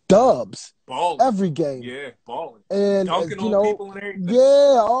dubs balling every game. Yeah, balling. And dunking on people and everything.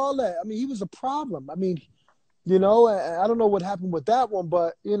 Yeah, all that. I mean, he was a problem. I mean, I don't know what happened with that one,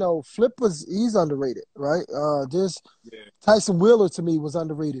 but Flip he's underrated, right? Tyson Wheeler to me was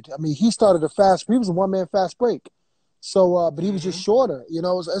underrated. I mean, he started he was a one-man fast break. So, but he was just shorter.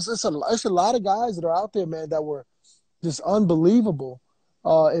 It's a lot of guys that are out there, man, that were just unbelievable.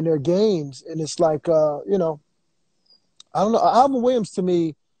 In their games, and it's like I don't know. Alvin Williams to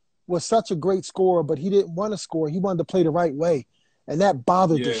me was such a great scorer, but he didn't want to score. He wanted to play the right way, and that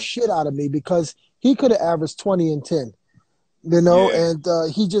bothered the shit out of me because he could have averaged 20 and 10,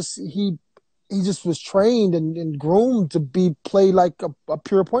 and he just was trained and groomed to play like a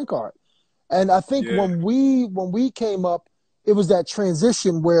pure point guard. And I think when we came up, it was that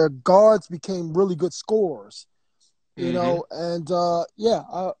transition where guards became really good scorers. So it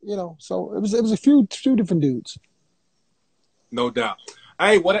was a few different dudes. No doubt.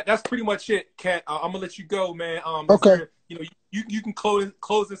 Hey, well, that's pretty much it, Cat. I'm gonna let you go, man. Okay. You can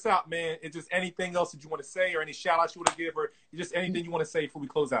close this out, man. Is just anything else that you want to say, or any shout outs you want to give, or just anything you want to say before we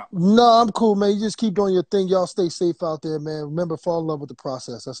close out? No, I'm cool, man. You just keep doing your thing. Y'all stay safe out there, man. Remember, fall in love with the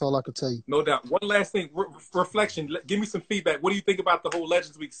process. That's all I can tell you. No doubt. One last thing, reflection. Give me some feedback. What do you think about the whole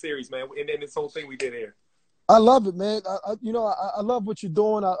Legends Week series, man, and this whole thing we did here? I love it, man. I love what you're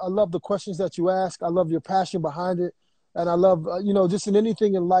doing. I love the questions that you ask. I love your passion behind it. And I love, you know, just in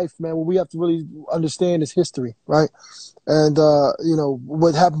anything in life, man, what we have to really understand is history, right? And, you know,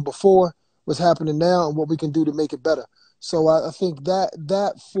 what happened before, what's happening now, and what we can do to make it better. So I think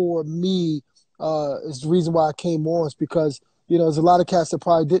that for me is the reason why I came on, is because, you know, there's a lot of cats that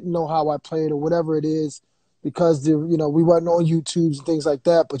probably didn't know how I played or whatever it is, because, you know, we weren't on YouTubes and things like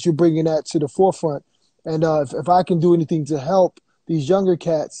that, but you're bringing that to the forefront. And if I can do anything to help these younger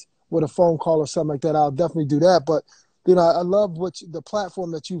cats with a phone call or something like that, I'll definitely do that. But you know, I love the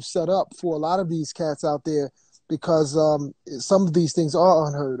platform that you've set up for a lot of these cats out there, because some of these things are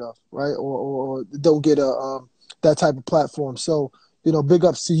unheard of, right? Or don't get that type of platform. So, you know, big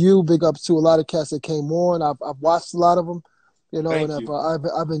ups to you, big ups to a lot of cats that came on. I've watched a lot of them, you know, and Thank you.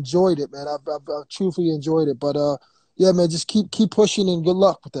 I've enjoyed it, man. I've truthfully enjoyed it. But yeah, man, just keep pushing, and good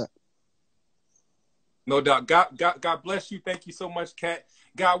luck with that. No doubt. God bless you. Thank you so much, Kat.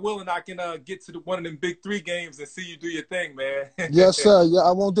 God willing, I can get to one of them big three games and see you do your thing, man. Yes, sir. Yeah,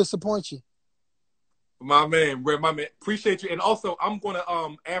 I won't disappoint you. My man, bro, my man. Appreciate you. And also, I'm gonna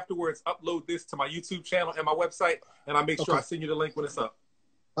afterwards upload this to my YouTube channel and my website, and I'll make sure I Okay. send you the link when it's up.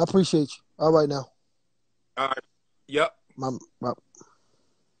 I appreciate you. All right now. All right. Yep. My